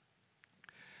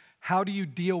 How do you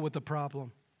deal with the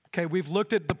problem? Okay, we've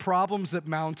looked at the problems that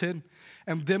mounted,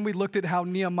 and then we looked at how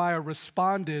Nehemiah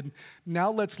responded.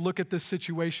 Now let's look at this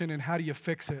situation and how do you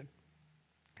fix it?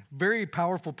 Very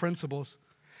powerful principles.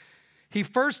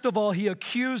 First of all, he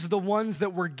accused the ones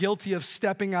that were guilty of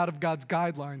stepping out of God's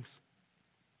guidelines.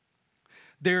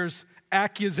 There's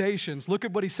accusations. Look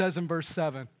at what he says in verse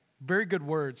 7. Very good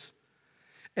words.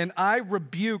 And I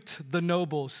rebuked the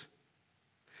nobles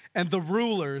and the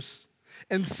rulers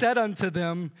and said unto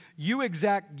them, you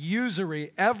exact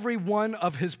usury, every one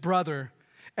of his brother,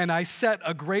 and I set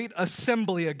a great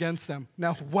assembly against them.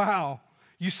 Now, wow,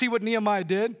 you see what Nehemiah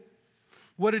did?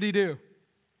 What did he do?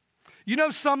 You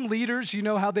know some leaders, you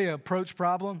know how they approach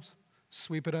problems?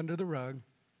 Sweep it under the rug.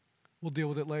 We'll deal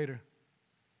with it later.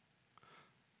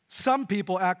 Some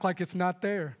people act like it's not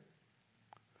there.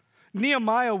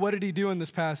 Nehemiah, what did he do in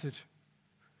this passage?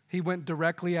 He went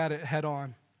directly at it head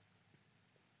on.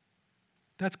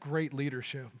 That's great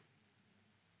leadership.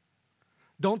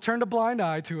 Don't turn a blind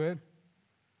eye to it.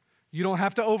 You don't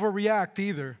have to overreact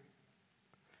either.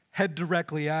 Head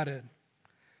directly at it.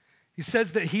 He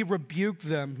says that he rebuked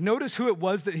them. Notice who it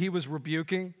was that he was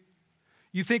rebuking.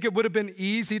 You think it would have been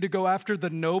easy to go after the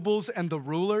nobles and the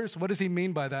rulers? What does he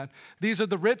mean by that? These are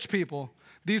the rich people.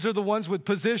 These are the ones with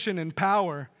position and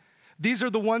power. These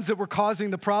are the ones that were causing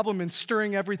the problem and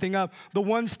stirring everything up. The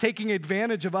ones taking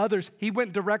advantage of others. He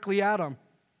went directly at them.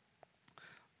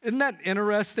 Isn't that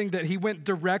interesting that he went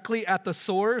directly at the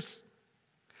source?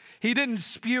 He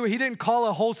didn't call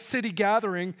a whole city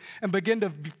gathering and begin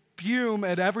to fume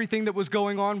at everything that was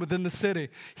going on within the city.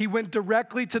 He went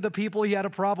directly to the people he had a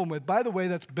problem with. By the way,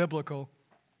 that's biblical.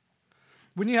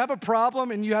 When you have a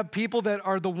problem and you have people that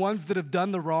are the ones that have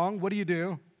done the wrong, what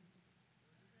do?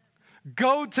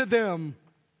 Go to them.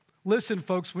 Listen,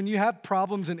 folks, when you have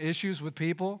problems and issues with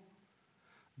people,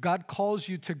 God calls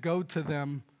you to go to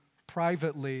them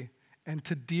privately and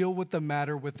to deal with the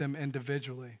matter with them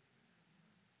individually.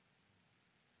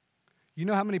 You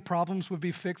know how many problems would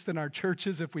be fixed in our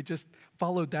churches if we just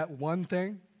followed that one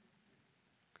thing?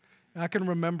 I can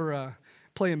remember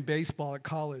playing baseball at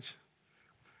college.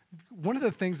 One of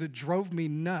the things that drove me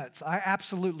nuts, I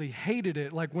absolutely hated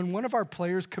it, like when one of our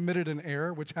players committed an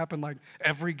error, which happened like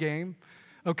every game,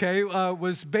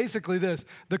 was basically this.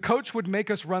 The coach would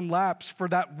make us run laps for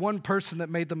that one person that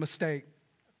made the mistake.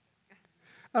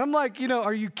 And I'm like,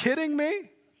 are you kidding me?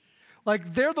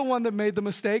 Like, they're the one that made the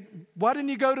mistake. Why didn't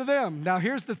you go to them? Now,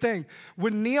 here's the thing.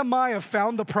 When Nehemiah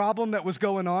found the problem that was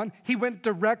going on, he went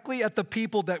directly at the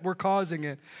people that were causing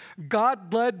it.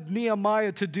 God led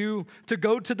Nehemiah to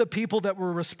go to the people that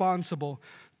were responsible,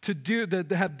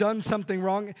 that have done something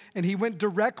wrong, and he went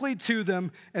directly to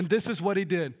them, and this is what he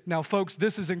did. Now, folks,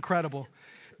 this is incredible.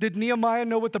 Did Nehemiah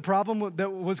know what the problem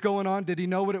that was going on? Did he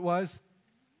know what it was?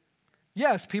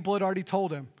 Yes, people had already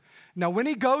told him. Now, when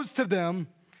he goes to them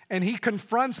and he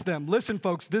confronts them, listen,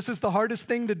 folks, this is the hardest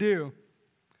thing to do.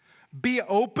 Be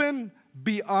open,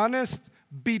 be honest,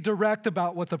 be direct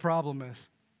about what the problem is.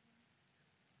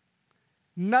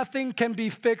 Nothing can be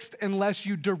fixed unless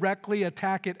you directly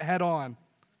attack it head on.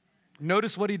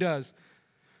 Notice what he does.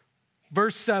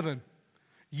 Verse 7,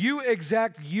 you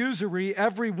exact usury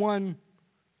every one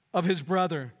of his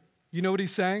brother. You know what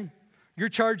he's saying? You're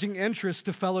charging interest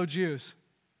to fellow Jews.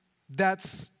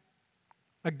 That's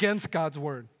against God's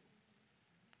word.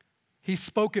 He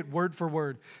spoke it word for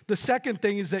word. The second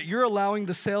thing is that you're allowing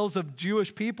the sales of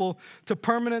Jewish people to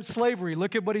permanent slavery.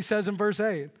 Look at what he says in verse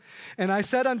 8. And I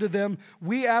said unto them,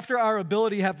 we after our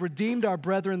ability have redeemed our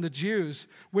brethren the Jews,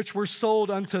 which were sold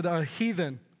unto the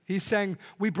heathen. He's saying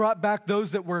we brought back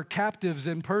those that were captives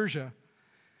in Persia.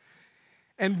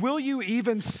 And will you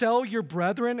even sell your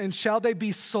brethren, and shall they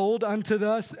be sold unto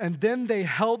us? And then they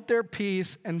held their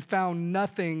peace and found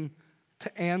nothing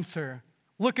to answer.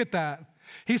 Look at that.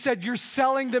 He said, you're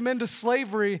selling them into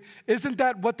slavery. Isn't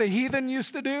that what the heathen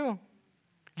used to do?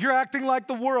 You're acting like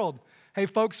the world. Hey,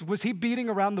 folks, was he beating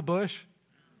around the bush?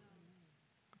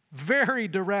 Very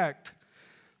direct.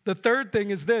 The third thing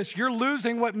is this: you're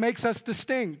losing what makes us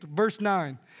distinct. Verse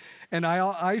 9, and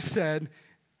I said,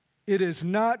 it is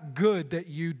not good that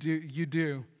you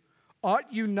do.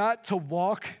 Ought you not to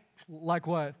walk like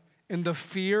what? In the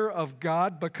fear of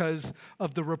God because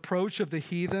of the reproach of the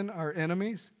heathen, our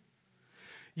enemies?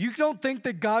 You don't think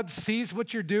that God sees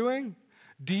what you're doing?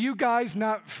 Do you guys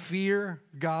not fear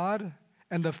God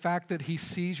and the fact that he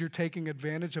sees you're taking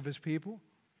advantage of his people?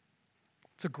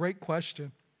 It's a great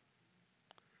question.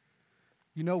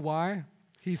 You know why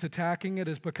he's attacking it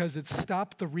is because it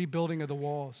stopped the rebuilding of the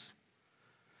walls.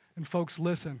 And folks,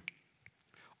 listen.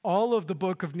 All of the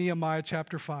book of Nehemiah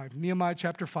chapter 5,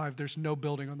 there's no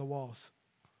building on the walls.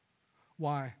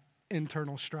 Why?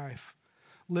 Internal strife.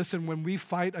 Listen, when we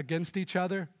fight against each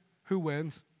other, who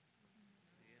wins?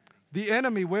 The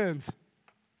enemy wins.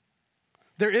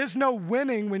 There is no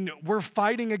winning when we're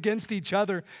fighting against each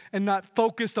other and not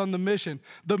focused on the mission.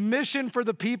 The mission for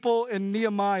the people in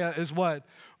Nehemiah is what?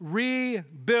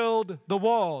 Rebuild the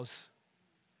walls.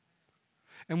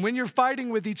 And when you're fighting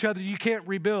with each other, you can't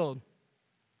rebuild.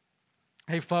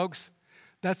 Hey, folks,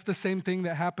 that's the same thing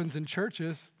that happens in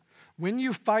churches. When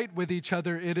you fight with each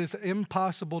other, it is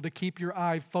impossible to keep your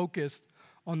eye focused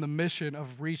on the mission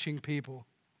of reaching people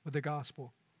with the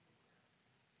gospel.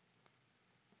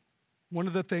 One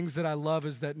of the things that I love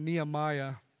is that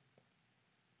Nehemiah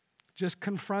just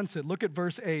confronts it. Look at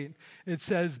verse 8. It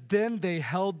says, then they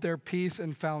held their peace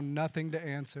and found nothing to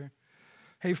answer.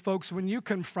 Hey, folks, when you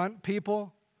confront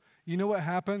people, you know what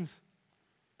happens?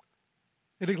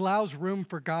 It allows room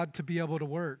for God to be able to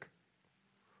work,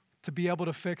 to be able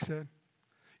to fix it.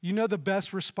 You know the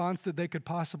best response that they could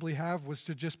possibly have was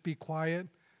to just be quiet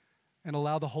and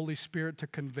allow the Holy Spirit to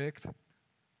convict.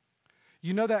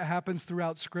 You know that happens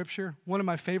throughout Scripture. One of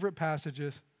my favorite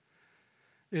passages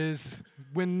is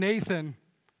when Nathan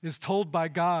is told by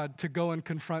God to go and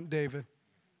confront David.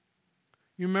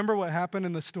 You remember what happened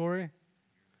in the story?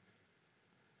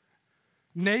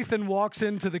 Nathan walks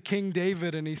into the King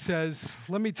David and he says,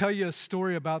 let me tell you a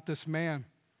story about this man.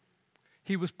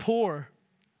 He was poor,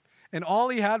 and all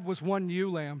he had was one ewe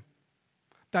lamb.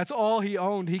 That's all he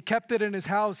owned. He kept it in his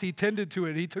house. He tended to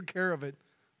it. He took care of it.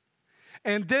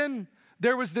 And then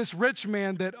there was this rich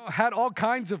man that had all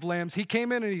kinds of lambs. He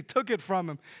came in and he took it from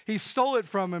him. He stole it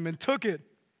from him and took it.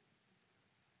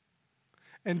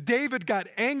 And David got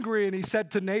angry and he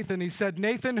said to Nathan, he said,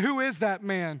 Nathan, who is that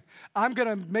man? I'm going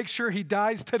to make sure he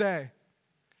dies today.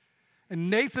 And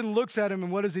Nathan looks at him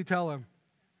and what does he tell him?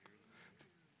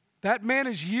 That man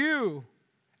is you.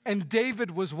 And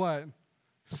David was what?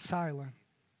 Silent.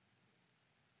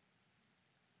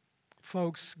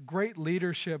 Folks, great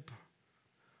leadership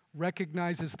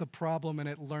recognizes the problem and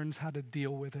it learns how to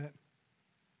deal with it.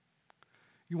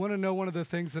 You want to know one of the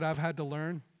things that I've had to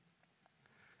learn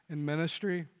in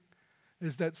ministry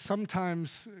is that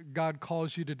sometimes God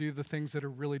calls you to do the things that are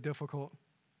really difficult.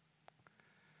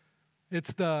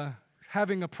 It's the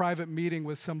having a private meeting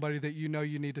with somebody that you know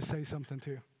you need to say something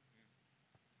to.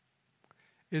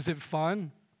 Is it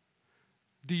fun?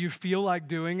 Do you feel like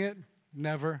doing it?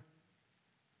 Never.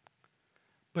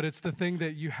 But it's the thing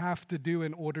that you have to do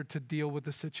in order to deal with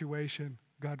the situation.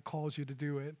 God calls you to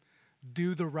do it.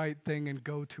 Do the right thing and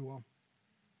go to him.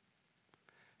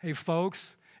 Hey,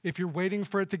 folks, if you're waiting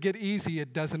for it to get easy,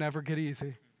 it doesn't ever get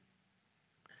easy.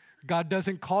 God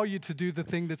doesn't call you to do the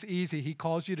thing that's easy. He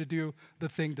calls you to do the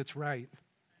thing that's right.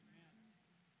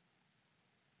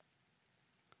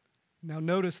 Now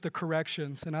notice the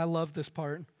corrections, and I love this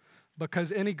part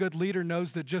because any good leader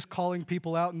knows that just calling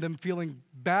people out and them feeling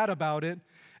bad about it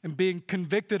and being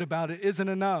convicted about it isn't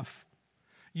enough.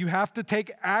 You have to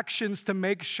take actions to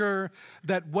make sure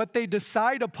that what they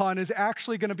decide upon is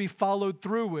actually going to be followed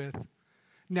through with.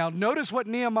 Now, notice what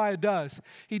Nehemiah does.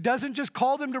 He doesn't just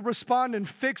call them to respond and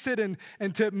fix it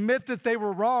and to admit that they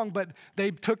were wrong, but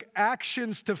they took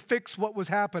actions to fix what was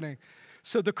happening.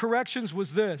 So the corrections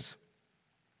was this.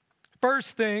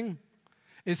 First thing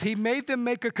is he made them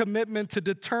make a commitment to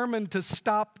determine to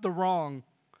stop the wrong.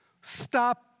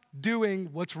 Stop doing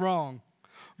what's wrong.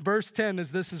 Verse 10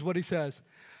 is this is what he says.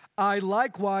 I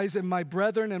likewise and my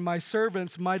brethren and my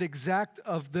servants might exact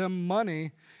of them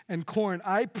money and corn.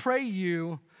 I pray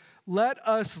you, let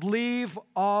us leave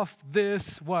off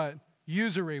this what?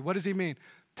 Usury. What does he mean?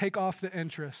 Take off the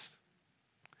interest.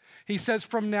 He says,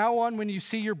 from now on, when you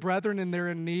see your brethren and they're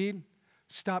in need,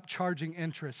 stop charging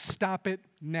interest. Stop it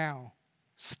now.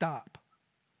 Stop.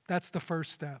 That's the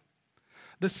first step.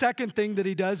 The second thing that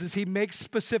he does is he makes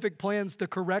specific plans to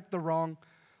correct the wrong.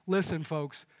 Listen,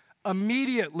 folks,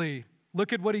 immediately,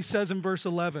 look at what he says in verse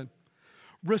 11.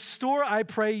 Restore, I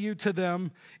pray you, to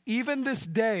them, even this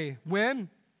day. When?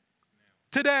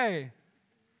 Today.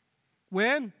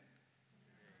 When?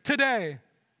 Today.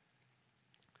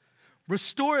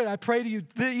 Restore it, I pray to you,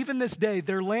 even this day,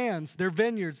 their lands, their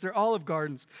vineyards, their olive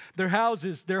gardens, their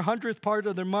houses, their 100th part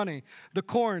of their money, the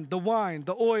corn, the wine,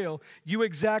 the oil, you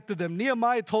exacted them.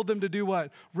 Nehemiah told them to do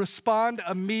what? Respond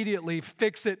immediately,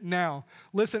 fix it now.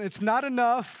 Listen, it's not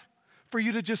enough for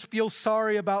you to just feel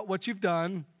sorry about what you've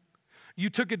done. You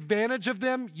took advantage of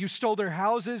them, you stole their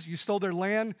houses, you stole their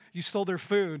land, you stole their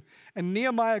food. And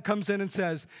Nehemiah comes in and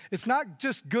says, it's not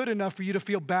just good enough for you to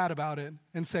feel bad about it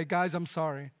and say, guys, I'm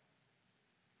sorry.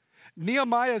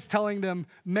 Nehemiah is telling them,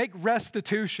 make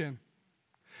restitution.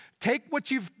 Take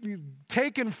what you've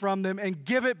taken from them and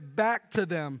give it back to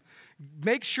them.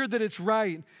 Make sure that it's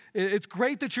right. It's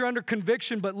great that you're under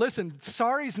conviction, but listen,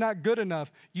 sorry's not good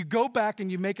enough. You go back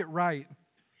and you make it right.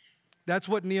 That's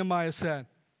what Nehemiah said.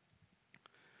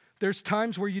 There's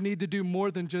times where you need to do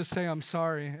more than just say, I'm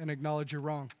sorry, and acknowledge you're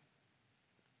wrong.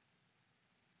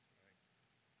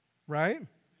 Right?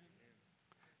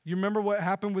 You remember what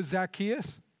happened with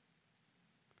Zacchaeus?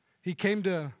 He came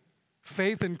to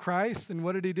faith in Christ, and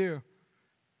what did he do?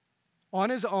 On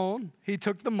his own, he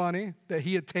took the money that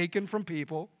he had taken from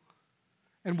people,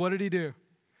 and what did he do?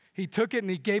 He took it and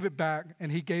he gave it back,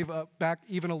 and he gave up back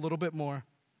even a little bit more.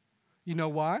 You know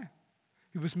why?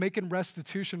 He was making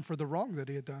restitution for the wrong that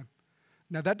he had done.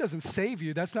 Now, that doesn't save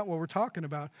you. That's not what we're talking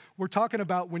about. We're talking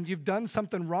about when you've done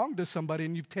something wrong to somebody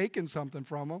and you've taken something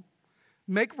from them.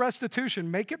 Make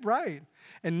restitution, make it right.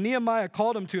 And Nehemiah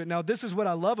called him to it. Now, this is what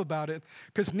I love about it,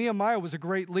 because Nehemiah was a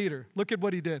great leader. Look at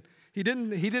what he did. He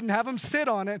didn't have him sit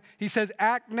on it. He says,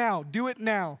 act now, do it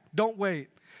now, don't wait.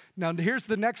 Now, here's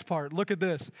the next part. Look at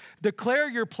this. Declare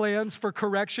your plans for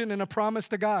correction and a promise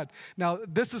to God. Now,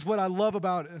 this is what I love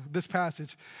about this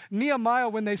passage. Nehemiah,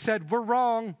 when they said, we're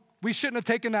wrong, we shouldn't have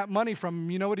taken that money from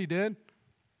him, you know what he did?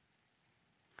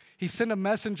 He sent a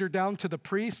messenger down to the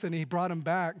priest and he brought him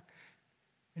back.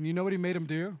 And you know what he made him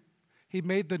do? He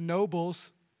made the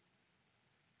nobles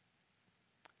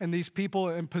and these people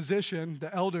in position,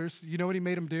 the elders, you know what he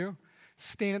made them do?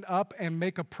 Stand up and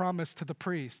make a promise to the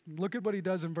priest. Look at what he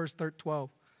does in verse 12.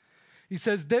 He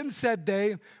says, then said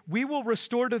they, we will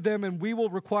restore to them and we will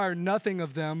require nothing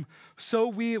of them. So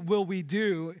will we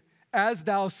do as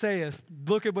thou sayest.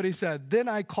 Look at what he said. Then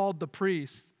I called the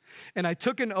priests and I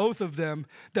took an oath of them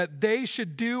that they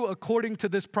should do according to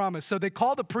this promise. So they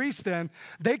call the priests then.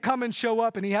 They come and show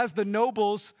up and he has the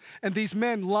nobles and these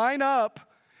men line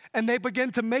up and they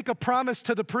begin to make a promise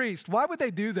to the priest. Why would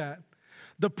they do that?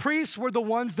 The priests were the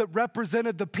ones that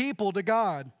represented the people to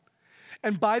God.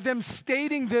 And by them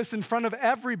stating this in front of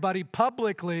everybody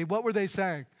publicly, what were they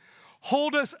saying?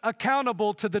 Hold us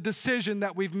accountable to the decision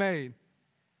that we've made.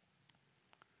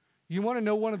 You want to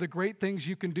know one of the great things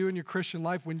you can do in your Christian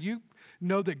life? When you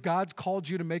know that God's called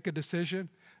you to make a decision,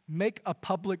 make a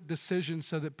public decision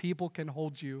so that people can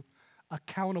hold you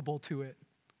accountable to it.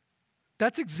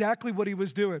 That's exactly what he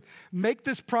was doing. Make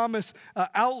this promise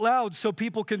out loud so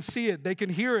people can see it, they can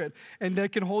hear it, and they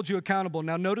can hold you accountable.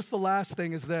 Now notice the last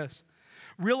thing is this.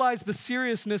 Realize the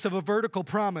seriousness of a vertical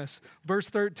promise. Verse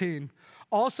 13.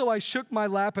 Also I shook my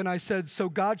lap and I said, so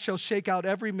God shall shake out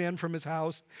every man from his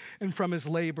house and from his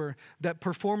labor that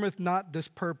performeth not this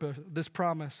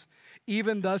promise,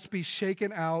 even thus be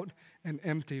shaken out and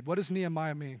emptied. What does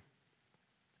Nehemiah mean?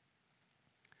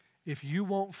 If you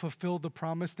won't fulfill the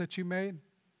promise that you made,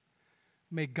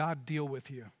 may God deal with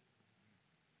you.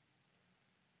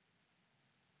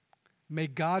 May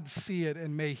God see it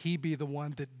and may he be the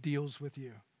one that deals with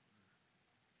you.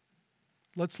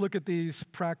 Let's look at these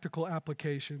practical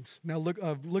applications. Now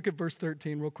look at verse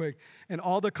 13 real quick. And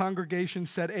all the congregation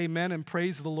said amen and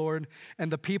praised the Lord,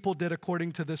 and the people did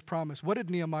according to this promise. What did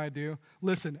Nehemiah do?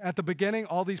 Listen, at the beginning,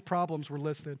 all these problems were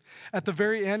listed. At the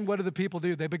very end, what did the people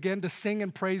do? They began to sing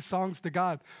and praise songs to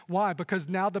God. Why? Because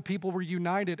now the people were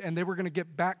united and they were going to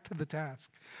get back to the task.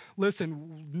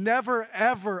 Listen, never,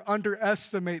 ever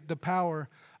underestimate the power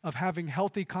of having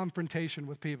healthy confrontation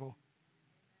with people.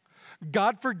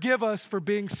 God forgive us for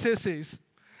being sissies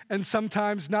and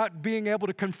sometimes not being able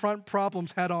to confront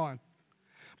problems head on.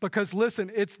 Because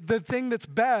listen, it's the thing that's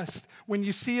best when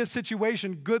you see a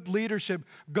situation, good leadership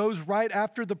goes right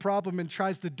after the problem and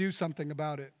tries to do something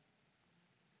about it.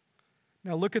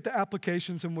 Now look at the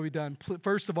applications and what we've done.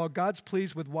 First of all, God's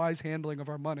pleased with wise handling of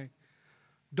our money.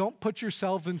 Don't put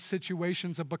yourself in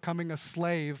situations of becoming a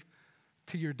slave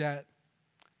to your debt.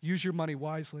 Use your money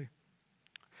wisely.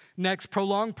 Next,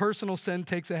 prolonged personal sin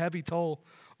takes a heavy toll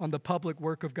on the public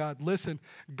work of God. Listen,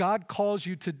 God calls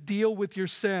you to deal with your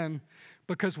sin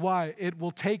because why? It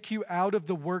will take you out of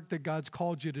the work that God's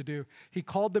called you to do. He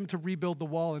called them to rebuild the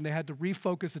wall, and they had to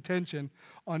refocus attention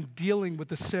on dealing with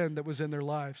the sin that was in their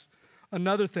lives.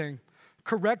 Another thing,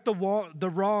 correct the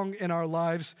wrong in our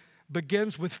lives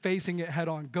begins with facing it head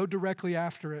on. Go directly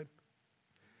after it.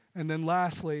 And then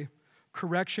lastly,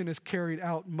 correction is carried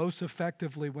out most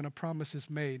effectively when a promise is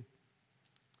made.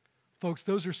 Folks,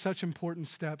 those are such important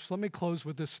steps. Let me close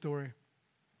with this story.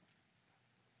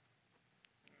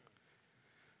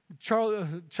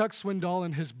 Chuck Swindoll,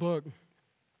 in his book,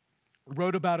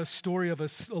 wrote about a story of a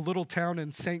little town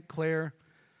in St. Clair,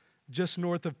 just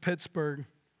north of Pittsburgh,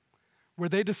 where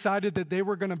they decided that they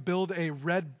were going to build a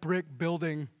red brick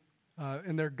building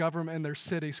in their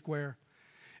city square.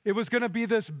 It was going to be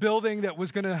this building that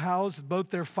was going to house both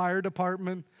their fire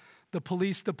department, the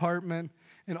police department,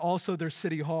 and also their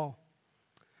city hall.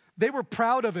 They were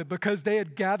proud of it because they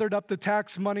had gathered up the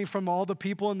tax money from all the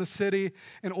people in the city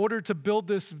in order to build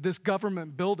this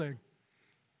government building.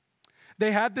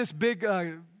 They had this big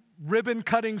ribbon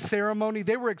cutting ceremony.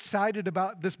 They were excited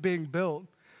about this being built.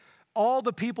 All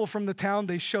the people from the town,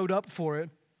 they showed up for it.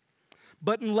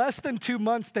 But in less than 2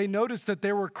 months, they noticed that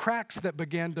there were cracks that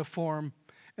began to form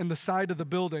in the side of the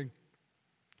building.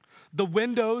 The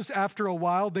windows, after a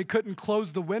while, they couldn't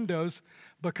close the windows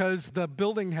because the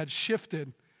building had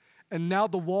shifted, and now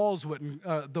the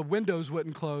windows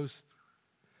wouldn't close.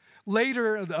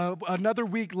 Later, another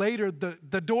week later,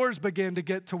 the doors began to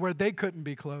get to where they couldn't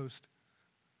be closed.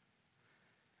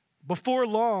 Before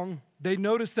long, they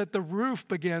noticed that the roof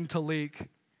began to leak.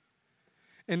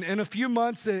 And in a few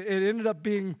months, it ended up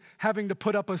having to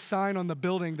put up a sign on the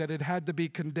building that it had to be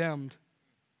condemned.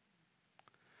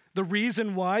 The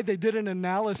reason why, they did an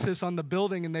analysis on the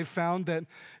building and they found that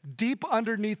deep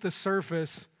underneath the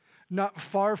surface, not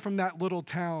far from that little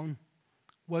town,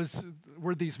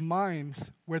 were these mines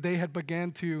where they had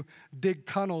began to dig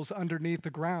tunnels underneath the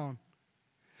ground.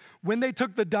 When they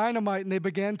took the dynamite and they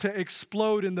began to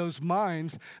explode in those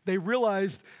mines, they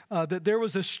realized that there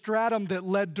was a stratum that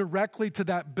led directly to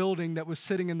that building that was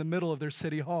sitting in the middle of their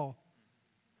city hall.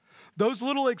 Those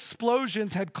little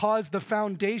explosions had caused the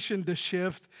foundation to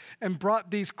shift and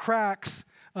brought these cracks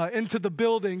into the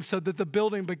building so that the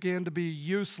building began to be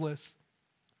useless.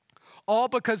 All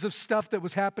because of stuff that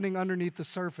was happening underneath the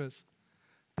surface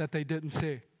that they didn't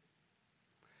see.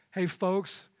 Hey,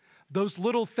 folks, those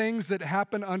little things that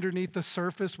happen underneath the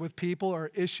surface with people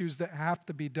are issues that have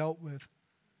to be dealt with.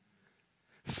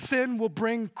 Sin will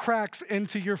bring cracks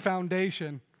into your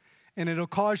foundation, and it'll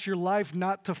cause your life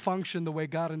not to function the way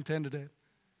God intended it.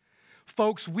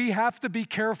 Folks, we have to be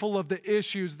careful of the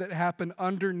issues that happen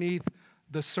underneath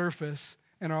the surface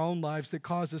in our own lives that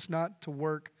cause us not to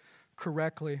work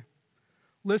correctly.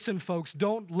 Listen, folks,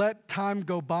 don't let time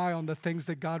go by on the things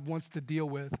that God wants to deal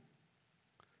with.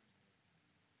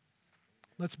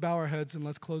 Let's bow our heads and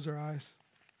let's close our eyes.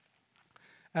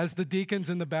 As the deacons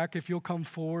in the back, if you'll come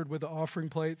forward with the offering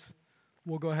plates,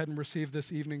 we'll go ahead and receive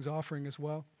this evening's offering as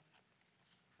well.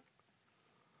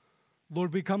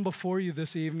 Lord, we come before you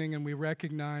this evening and we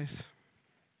recognize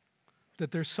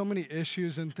that there's so many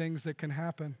issues and things that can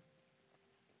happen.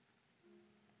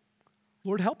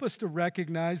 Lord, help us to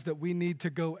recognize that we need to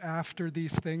go after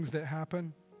these things that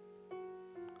happen.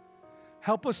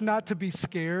 Help us not to be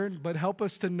scared, but help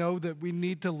us to know that we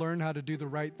need to learn how to do the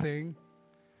right thing,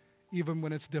 even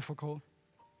when it's difficult.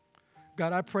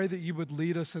 God, I pray that you would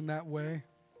lead us in that way.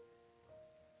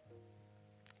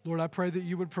 Lord, I pray that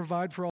you would provide for all